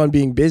thrive on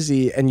being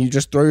busy and you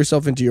just throw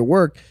yourself into your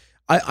work,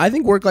 I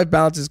think work-life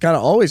balance is kind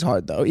of always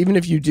hard though. Even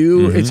if you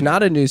do, it's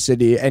not a new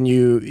city and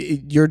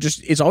you're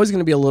just, it's always going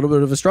to be a little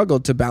bit of a struggle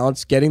to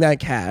balance getting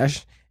that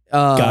cash.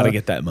 Gotta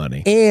get that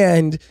money.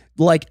 And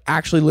like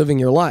actually living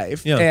your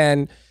life. Yeah.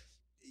 And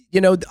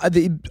you know,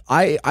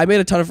 I made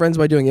a ton of friends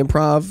by doing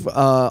improv.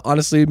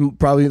 Honestly,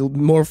 probably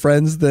more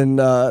friends than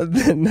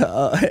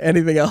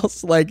anything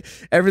else. Like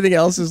everything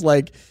else is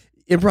like,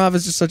 improv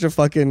is just such a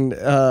fucking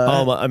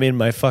I mean,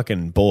 my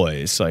fucking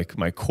boys, like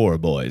my core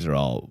boys are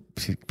all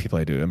people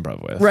I do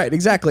improv with. Right,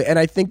 exactly. And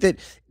I think that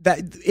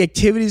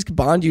activities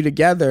bond you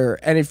together,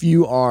 and if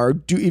you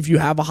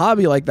have a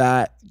hobby like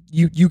that,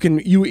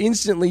 you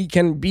instantly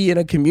can be in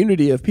a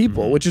community of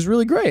people, which is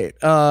really great.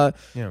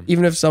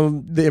 Even if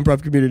the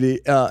improv community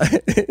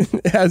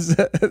has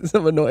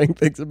some annoying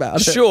things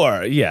about it.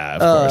 Sure, yeah,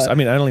 of course. I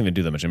mean, I don't even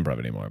do that much improv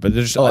anymore, but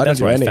that's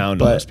where I found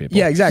most people.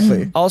 Yeah,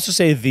 exactly. I'll also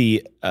say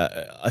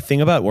a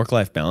thing about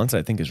work-life balance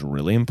I think is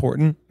really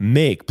important.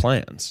 Make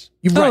plans.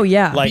 Oh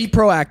yeah, like, be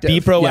proactive.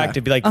 Be proactive.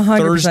 Yeah. Be like 100%.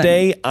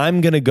 Thursday,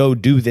 I'm gonna go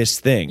do this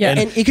thing. Yeah,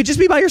 and it could just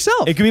be by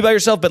yourself. It could be by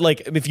yourself, but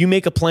like if you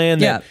make a plan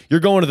that you're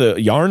going to the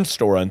yarn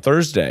store on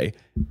Thursday,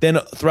 then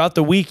throughout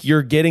the week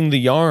you're getting the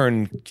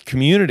yarn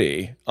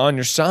community on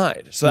your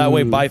side. So that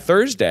way by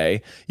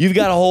Thursday you've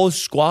got a whole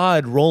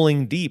squad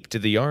rolling deep to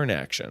the yarn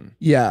action.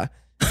 Yeah.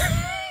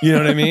 You know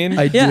what I mean?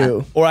 I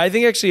do. Or I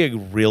think actually a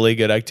really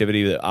good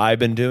activity that I've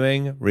been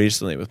doing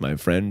recently with my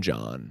friend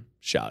John.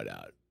 Shout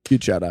out.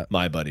 Huge shout out.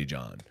 My buddy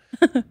John.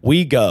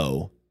 We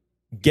go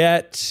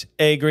get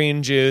a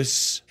green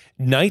juice.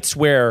 Nights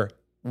where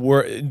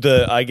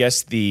the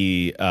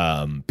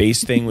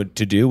base thing would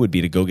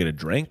be to go get a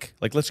drink.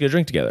 Like, let's get a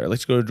drink together.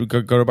 Let's go to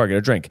a bar, get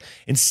a drink.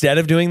 Instead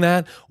of doing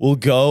that, we'll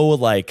go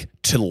like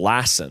to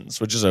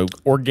Lassen's, which is an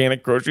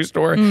organic grocery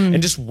store,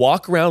 and just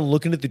walk around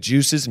looking at the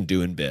juices and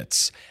doing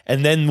bits.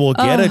 And then we'll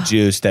get a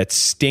juice that's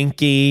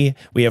stinky.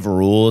 We have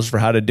rules for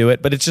how to do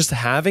it, but it's just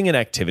having an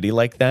activity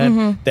like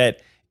that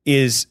that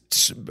is,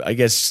 I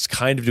guess,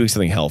 kind of doing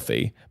something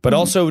healthy, but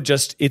also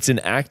just it's an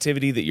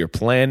activity that you're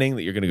planning,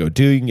 that you're going to go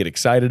do, you can get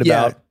excited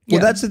about. Well,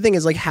 that's the thing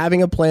is like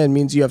having a plan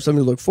means you have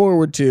something to look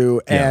forward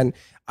to. And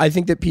I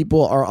think that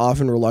people are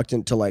often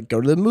reluctant to like go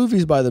to the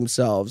movies by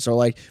themselves or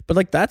like, but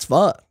like that's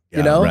fun,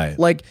 you know? Right.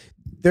 Like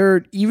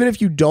even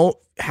if you don't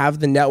have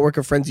the network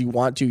of friends you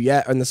want to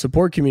yet and the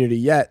support community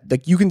yet,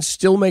 like you can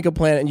still make a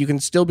plan and you can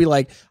still be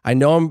like, I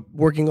know I'm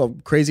working a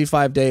crazy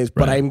 5 days,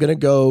 but I'm going to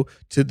go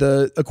to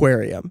the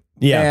aquarium.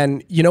 Yeah.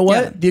 And you know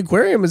what? Yeah. The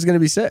aquarium is going to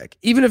be sick,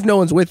 even if no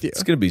one's with you.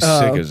 It's going to be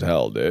sick as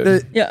hell,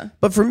 dude.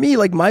 But for me,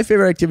 like my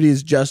favorite activity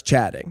is just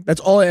chatting.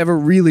 That's all I ever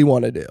really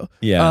want to do.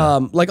 Yeah.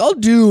 Like I'll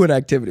do an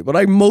activity, but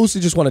I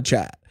mostly just want to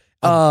chat.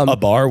 A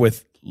bar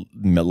with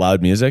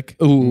loud music?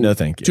 Ooh, no,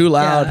 thank you. Too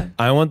loud. Yeah.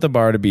 I want the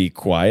bar to be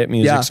quiet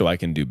music so I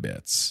can do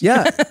bits.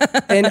 Yeah.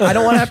 And I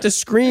don't want to have to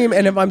scream.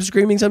 And if I'm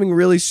screaming something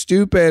really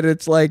stupid,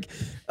 it's like,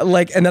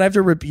 and then I have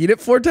to repeat it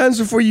 4 times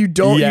before you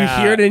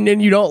hear it and then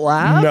you don't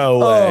laugh. No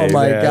way. Oh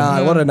my man.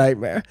 God. What a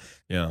nightmare.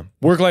 Yeah.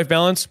 Work-life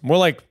balance, more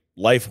like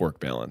life-work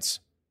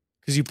balance.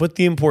 Because you put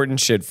the important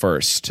shit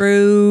first.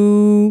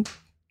 True.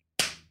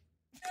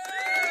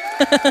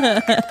 You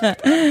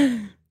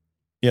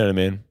know what I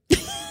mean?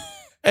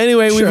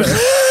 Anyway,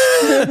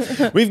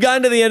 we've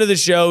gotten to the end of the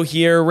show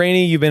here.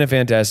 Rainie, you've been a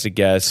fantastic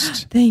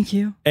guest. Thank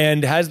you.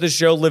 And has the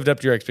show lived up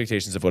to your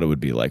expectations of what it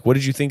would be like? What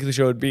did you think the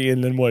show would be,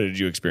 and then what did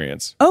you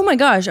experience? Oh my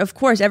gosh, of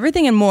course,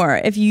 everything and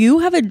more. If you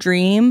have a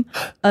dream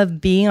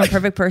of being a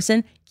perfect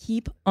person,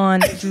 keep on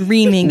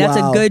dreaming. That's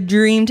a good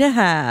dream to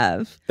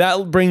have.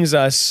 That brings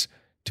us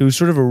to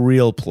sort of a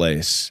real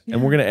place.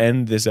 And we're going to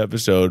end this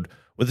episode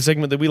with a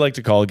segment that we like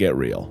to call Get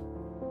Real.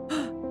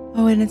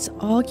 Oh, and it's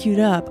all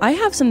queued up. I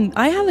have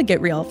a Get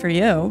Real for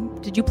you.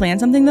 Did you plan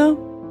something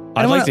though?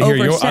 I'd like to hear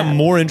yours. I'm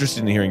more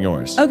interested in hearing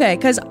yours. Okay,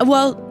 because,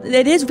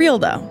 it is real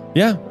though.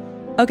 Yeah.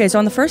 Okay, so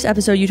on the first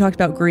episode, you talked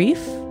about grief.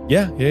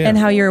 Yeah. And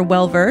how you're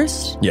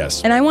well-versed.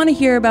 Yes. And I want to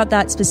hear about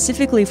that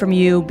specifically from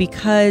you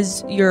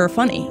because you're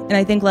funny. And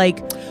I think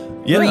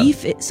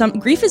grief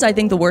is, I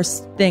think, the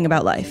worst thing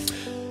about life.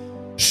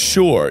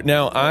 Sure.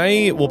 Now,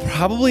 I will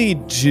probably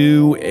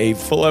do a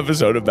full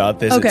episode about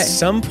this at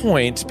some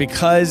point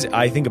because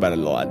I think about it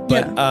a lot.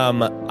 But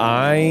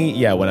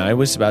when I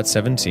was about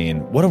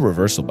 17, what a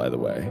reversal, by the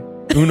way.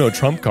 Uno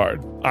trump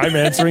card. I'm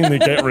answering the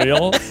Get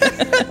Real.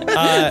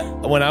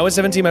 When I was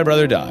 17, my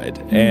brother died,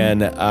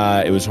 and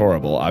it was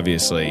horrible,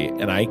 obviously.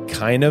 And I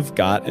kind of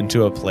got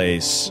into a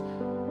place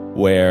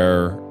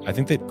where I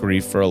think that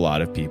grief for a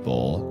lot of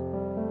people,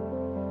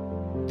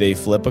 they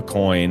flip a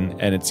coin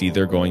and it's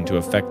either going to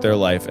affect their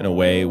life in a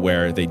way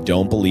where they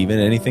don't believe in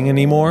anything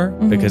anymore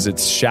because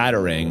it's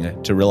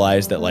shattering to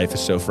realize that life is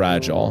so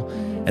fragile.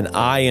 And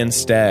I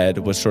instead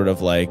was sort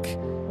of like,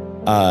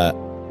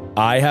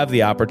 I have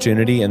the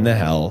opportunity and the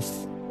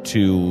health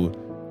to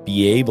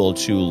be able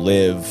to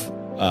live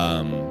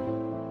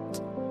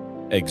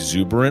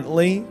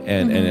exuberantly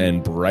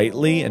and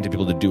brightly and to be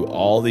able to do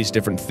all these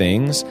different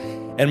things.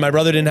 And my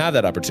brother didn't have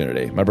that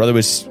opportunity. My brother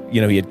was, he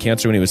had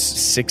cancer when he was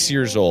 6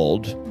 years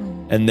old.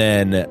 And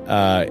then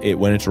it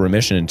went into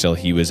remission until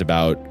he was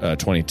about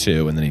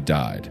 22, and then he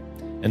died.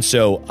 And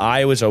so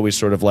I was always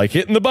sort of like,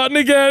 hitting the button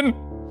again.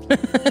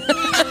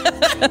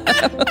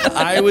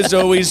 I was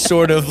always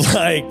sort of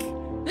like,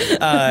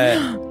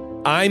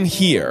 I'm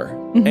here.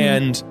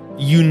 And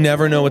you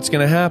never know what's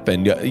going to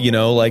happen.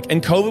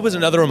 And COVID was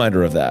another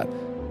reminder of that.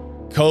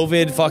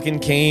 COVID fucking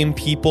came,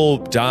 people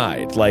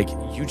died. Like,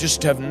 you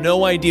just have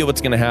no idea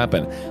what's going to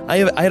happen. I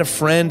had a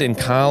friend in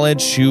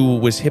college who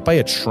was hit by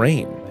a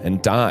train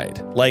and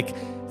died. Like,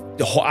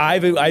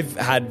 I've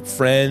had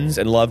friends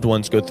and loved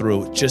ones go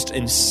through just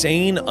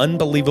insane,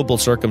 unbelievable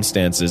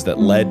circumstances that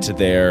led to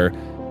their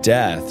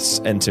deaths.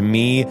 And to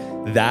me,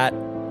 that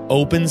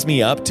opens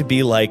me up to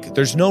be like,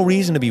 there's no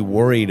reason to be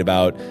worried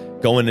about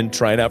going and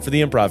trying out for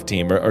the improv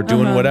team or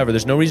doing whatever.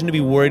 There's no reason to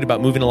be worried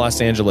about moving to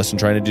Los Angeles and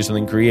trying to do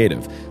something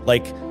creative.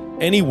 Like,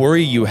 any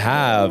worry you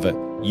have,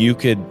 you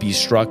could be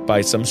struck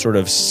by some sort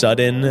of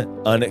sudden,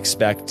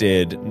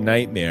 unexpected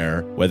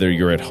nightmare, whether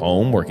you're at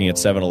home working at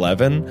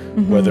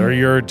 7-Eleven, whether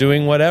you're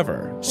doing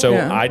whatever. So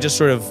I just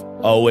sort of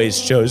always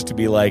chose to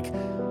be like,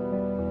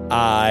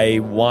 I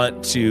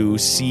want to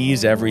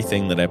seize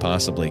everything that I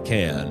possibly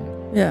can.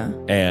 Yeah.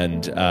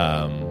 And,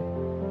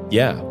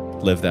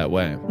 live that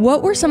way.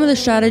 What were some of the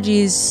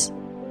strategies?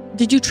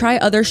 Did you try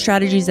other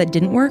strategies that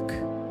didn't work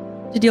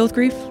to deal with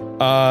grief?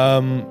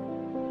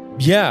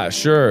 Yeah,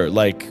 sure.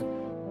 Like,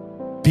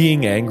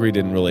 being angry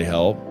didn't really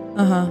help.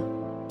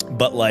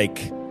 But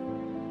like,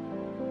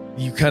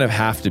 you kind of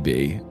have to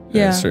be at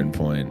a certain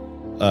point.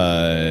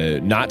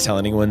 Not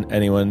telling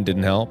anyone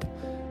didn't help.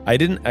 I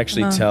didn't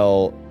actually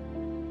tell.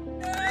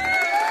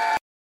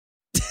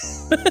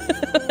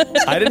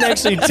 I didn't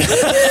actually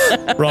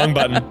wrong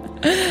button.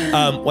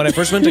 When I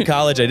first went to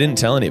college, I didn't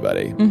tell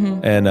anybody.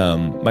 And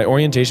my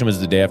orientation was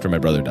the day after my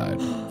brother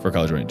died for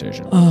college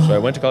orientation. So I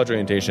went to college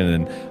orientation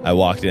and I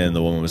walked in and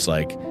the woman was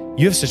like,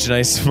 "You have such a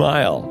nice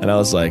smile." And I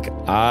was like,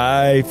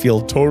 I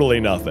feel totally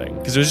nothing.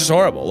 Because it was just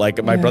horrible.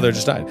 Like, my brother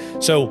just died.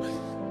 So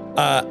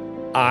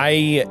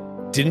I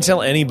didn't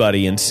tell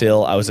anybody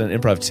until I was on an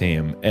improv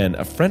team. And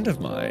a friend of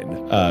mine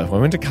who I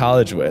went to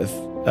college with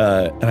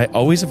And I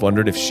always have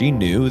wondered if she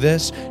knew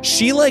this.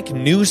 She like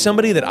knew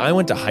somebody that I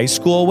went to high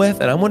school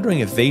with, and I'm wondering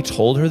if they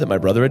told her that my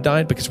brother had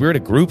died, because we were at a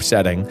group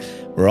setting.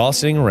 We're all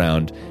sitting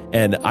around,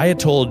 and I had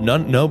told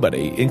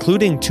nobody,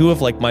 including two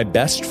of like my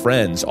best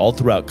friends all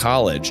throughout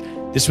college.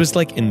 This was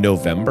like in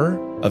November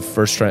of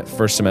first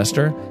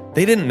semester.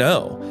 They didn't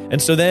know.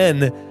 And so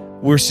then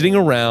we're sitting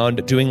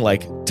around doing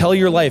like, tell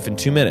your life in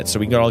 2 minutes so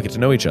we can all get to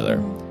know each other.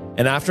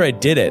 And after I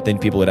did it, then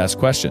people would ask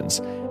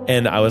questions.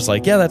 And I was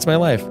like, yeah, that's my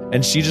life.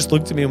 And she just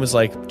looked at me and was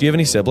like, do you have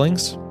any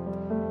siblings?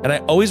 And I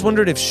always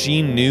wondered if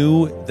she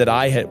knew that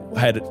I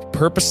had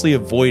purposely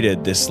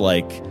avoided this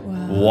like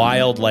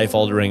wild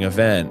life-altering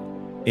event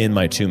in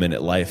my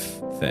 2-minute life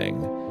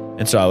thing.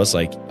 And so I was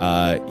like,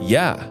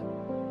 yeah,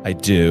 I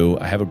do.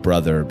 I have a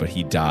brother, but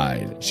he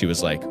died. She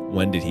was like,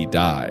 when did he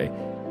die?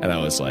 And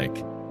I was like,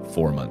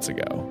 4 months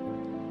ago.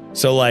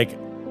 So like,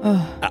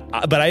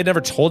 but I had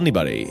never told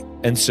anybody.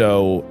 And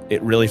so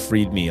it really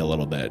freed me a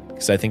little bit,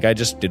 because I think I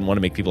just didn't want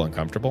to make people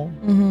uncomfortable.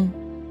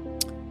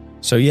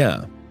 So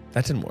yeah,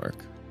 that didn't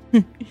work.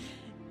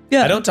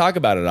 I don't talk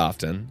about it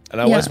often.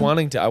 And I was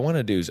wanting to, I want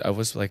to do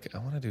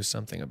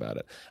something about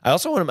it. I'm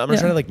going to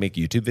try to like make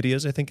YouTube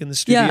videos, I think, in the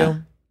studio. Yeah.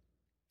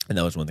 And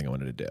that was one thing I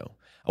wanted to do.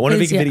 I want to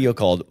make a video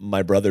called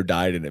My Brother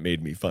Died and It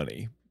Made Me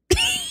Funny.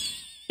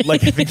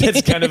 Like, I think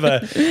that's kind of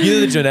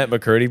the Jeanette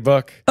McCurdy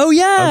book. Oh,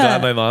 yeah. I'm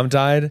Glad My Mom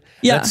Died.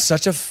 Yeah. That's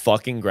such a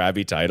fucking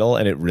grabby title,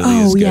 and it really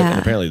is good. Yeah. And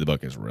apparently the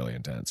book is really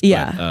intense.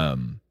 Yeah.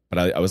 But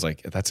I was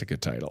like, that's a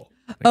good title.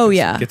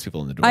 Gets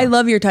people in the door. I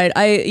love your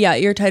title.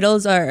 Your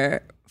titles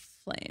are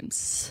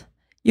flames.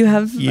 You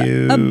have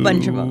a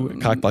bunch of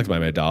them. Cockblocked by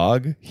My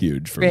Dog.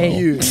 Huge for me.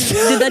 Huge.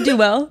 Did that do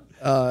well?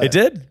 It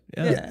did.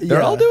 Yeah.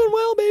 They're all doing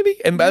well,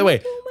 baby. And by the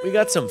way, we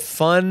got some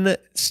fun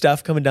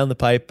stuff coming down the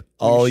pipe.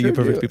 All you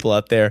perfect people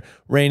out there.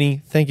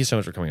 Rainie, thank you so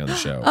much for coming on the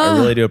show. I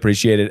really do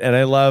appreciate it. And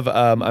I love,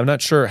 I'm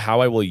not sure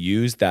how I will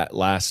use that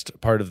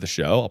last part of the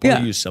show. I'll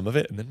probably use some of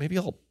it, and then maybe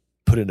I'll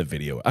put in a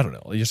video. I don't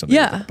know. I'll use something.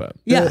 But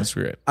that's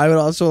great. I would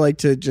also like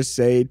to just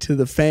say to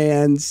the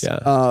fans,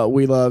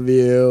 we love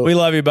you. We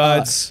love you,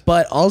 buds.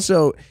 But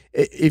also,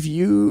 if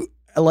you,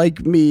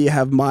 like me,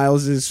 have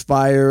Miles's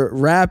fire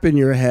rap in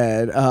your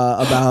head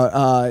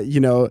about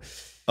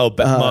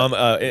mom,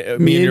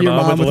 me and your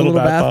mom with a little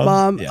bath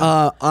bomb.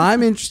 Yeah.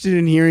 I'm interested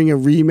in hearing a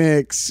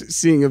remix,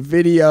 seeing a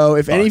video.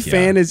 If any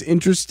fan is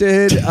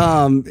interested,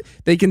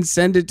 they can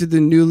send it to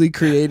the newly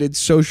created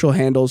social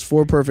handles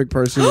for Perfect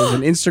Person. There's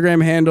an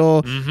Instagram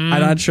handle.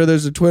 I'm not sure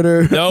there's a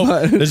Twitter.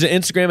 No, there's an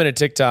Instagram and a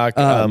TikTok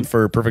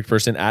for Perfect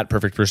Person at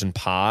Perfect Person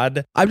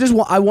Pod. I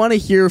want to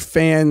hear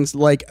fans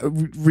like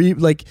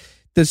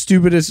the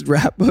stupidest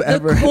rap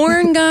ever. The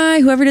corn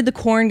guy, whoever did the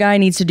corn guy,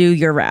 needs to do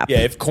your rap. Yeah,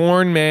 if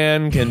Corn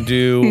Man can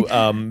do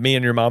me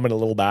and your mom in a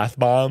little bath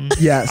bomb,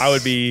 yes, I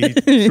would be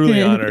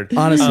truly honored.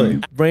 Honestly.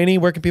 Rainie,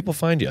 where can people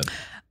find you?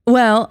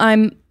 Well,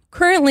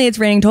 it's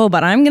Raining Toll,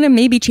 but I'm going to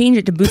maybe change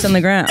it to Boots on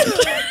the Ground.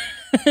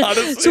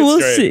 Honestly, so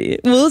we'll see.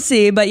 We'll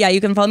see. But yeah,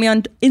 you can follow me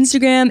on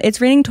Instagram. It's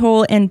Raining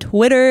Toll, and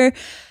Twitter,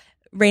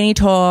 Rainie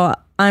Toll.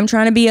 I'm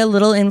trying to be a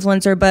little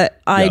influencer, but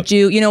I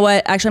do. You know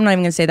what? Actually, I'm not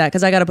even going to say that,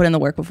 because I got to put in the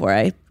work before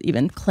I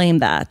even claim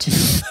that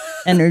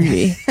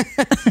energy.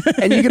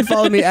 And you can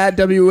follow me at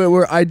W,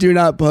 where I do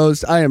not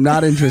post. I am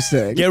not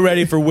interested. Get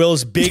ready for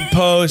Will's big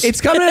post. It's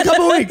coming in a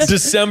couple weeks.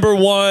 December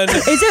 1.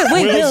 Is it?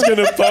 Wait, Will's going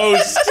to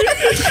post.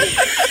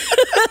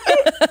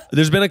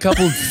 There's been a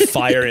couple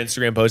fire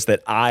Instagram posts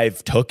that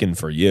I've taken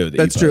for you.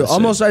 That's true.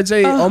 I'd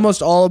say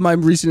almost all of my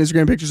recent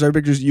Instagram pictures are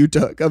pictures you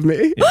took of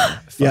me.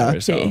 Yeah.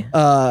 Okay.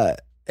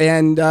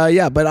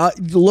 But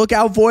look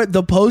out for it.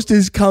 The post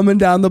is coming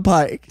down the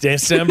pike.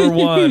 December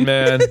 1,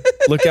 man.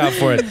 Look out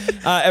for it.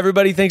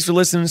 Everybody, thanks for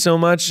listening so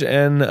much.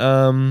 And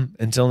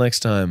until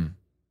next time,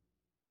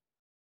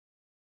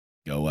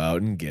 go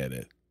out and get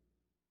it.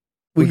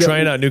 We're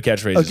trying out new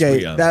catchphrases.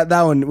 Okay,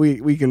 that one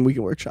we can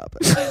workshop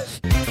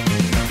it.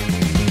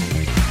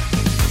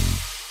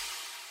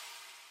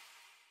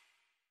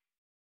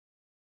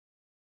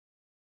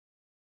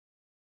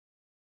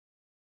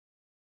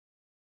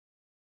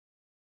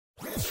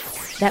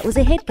 That was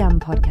a HeadGum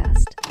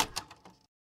podcast.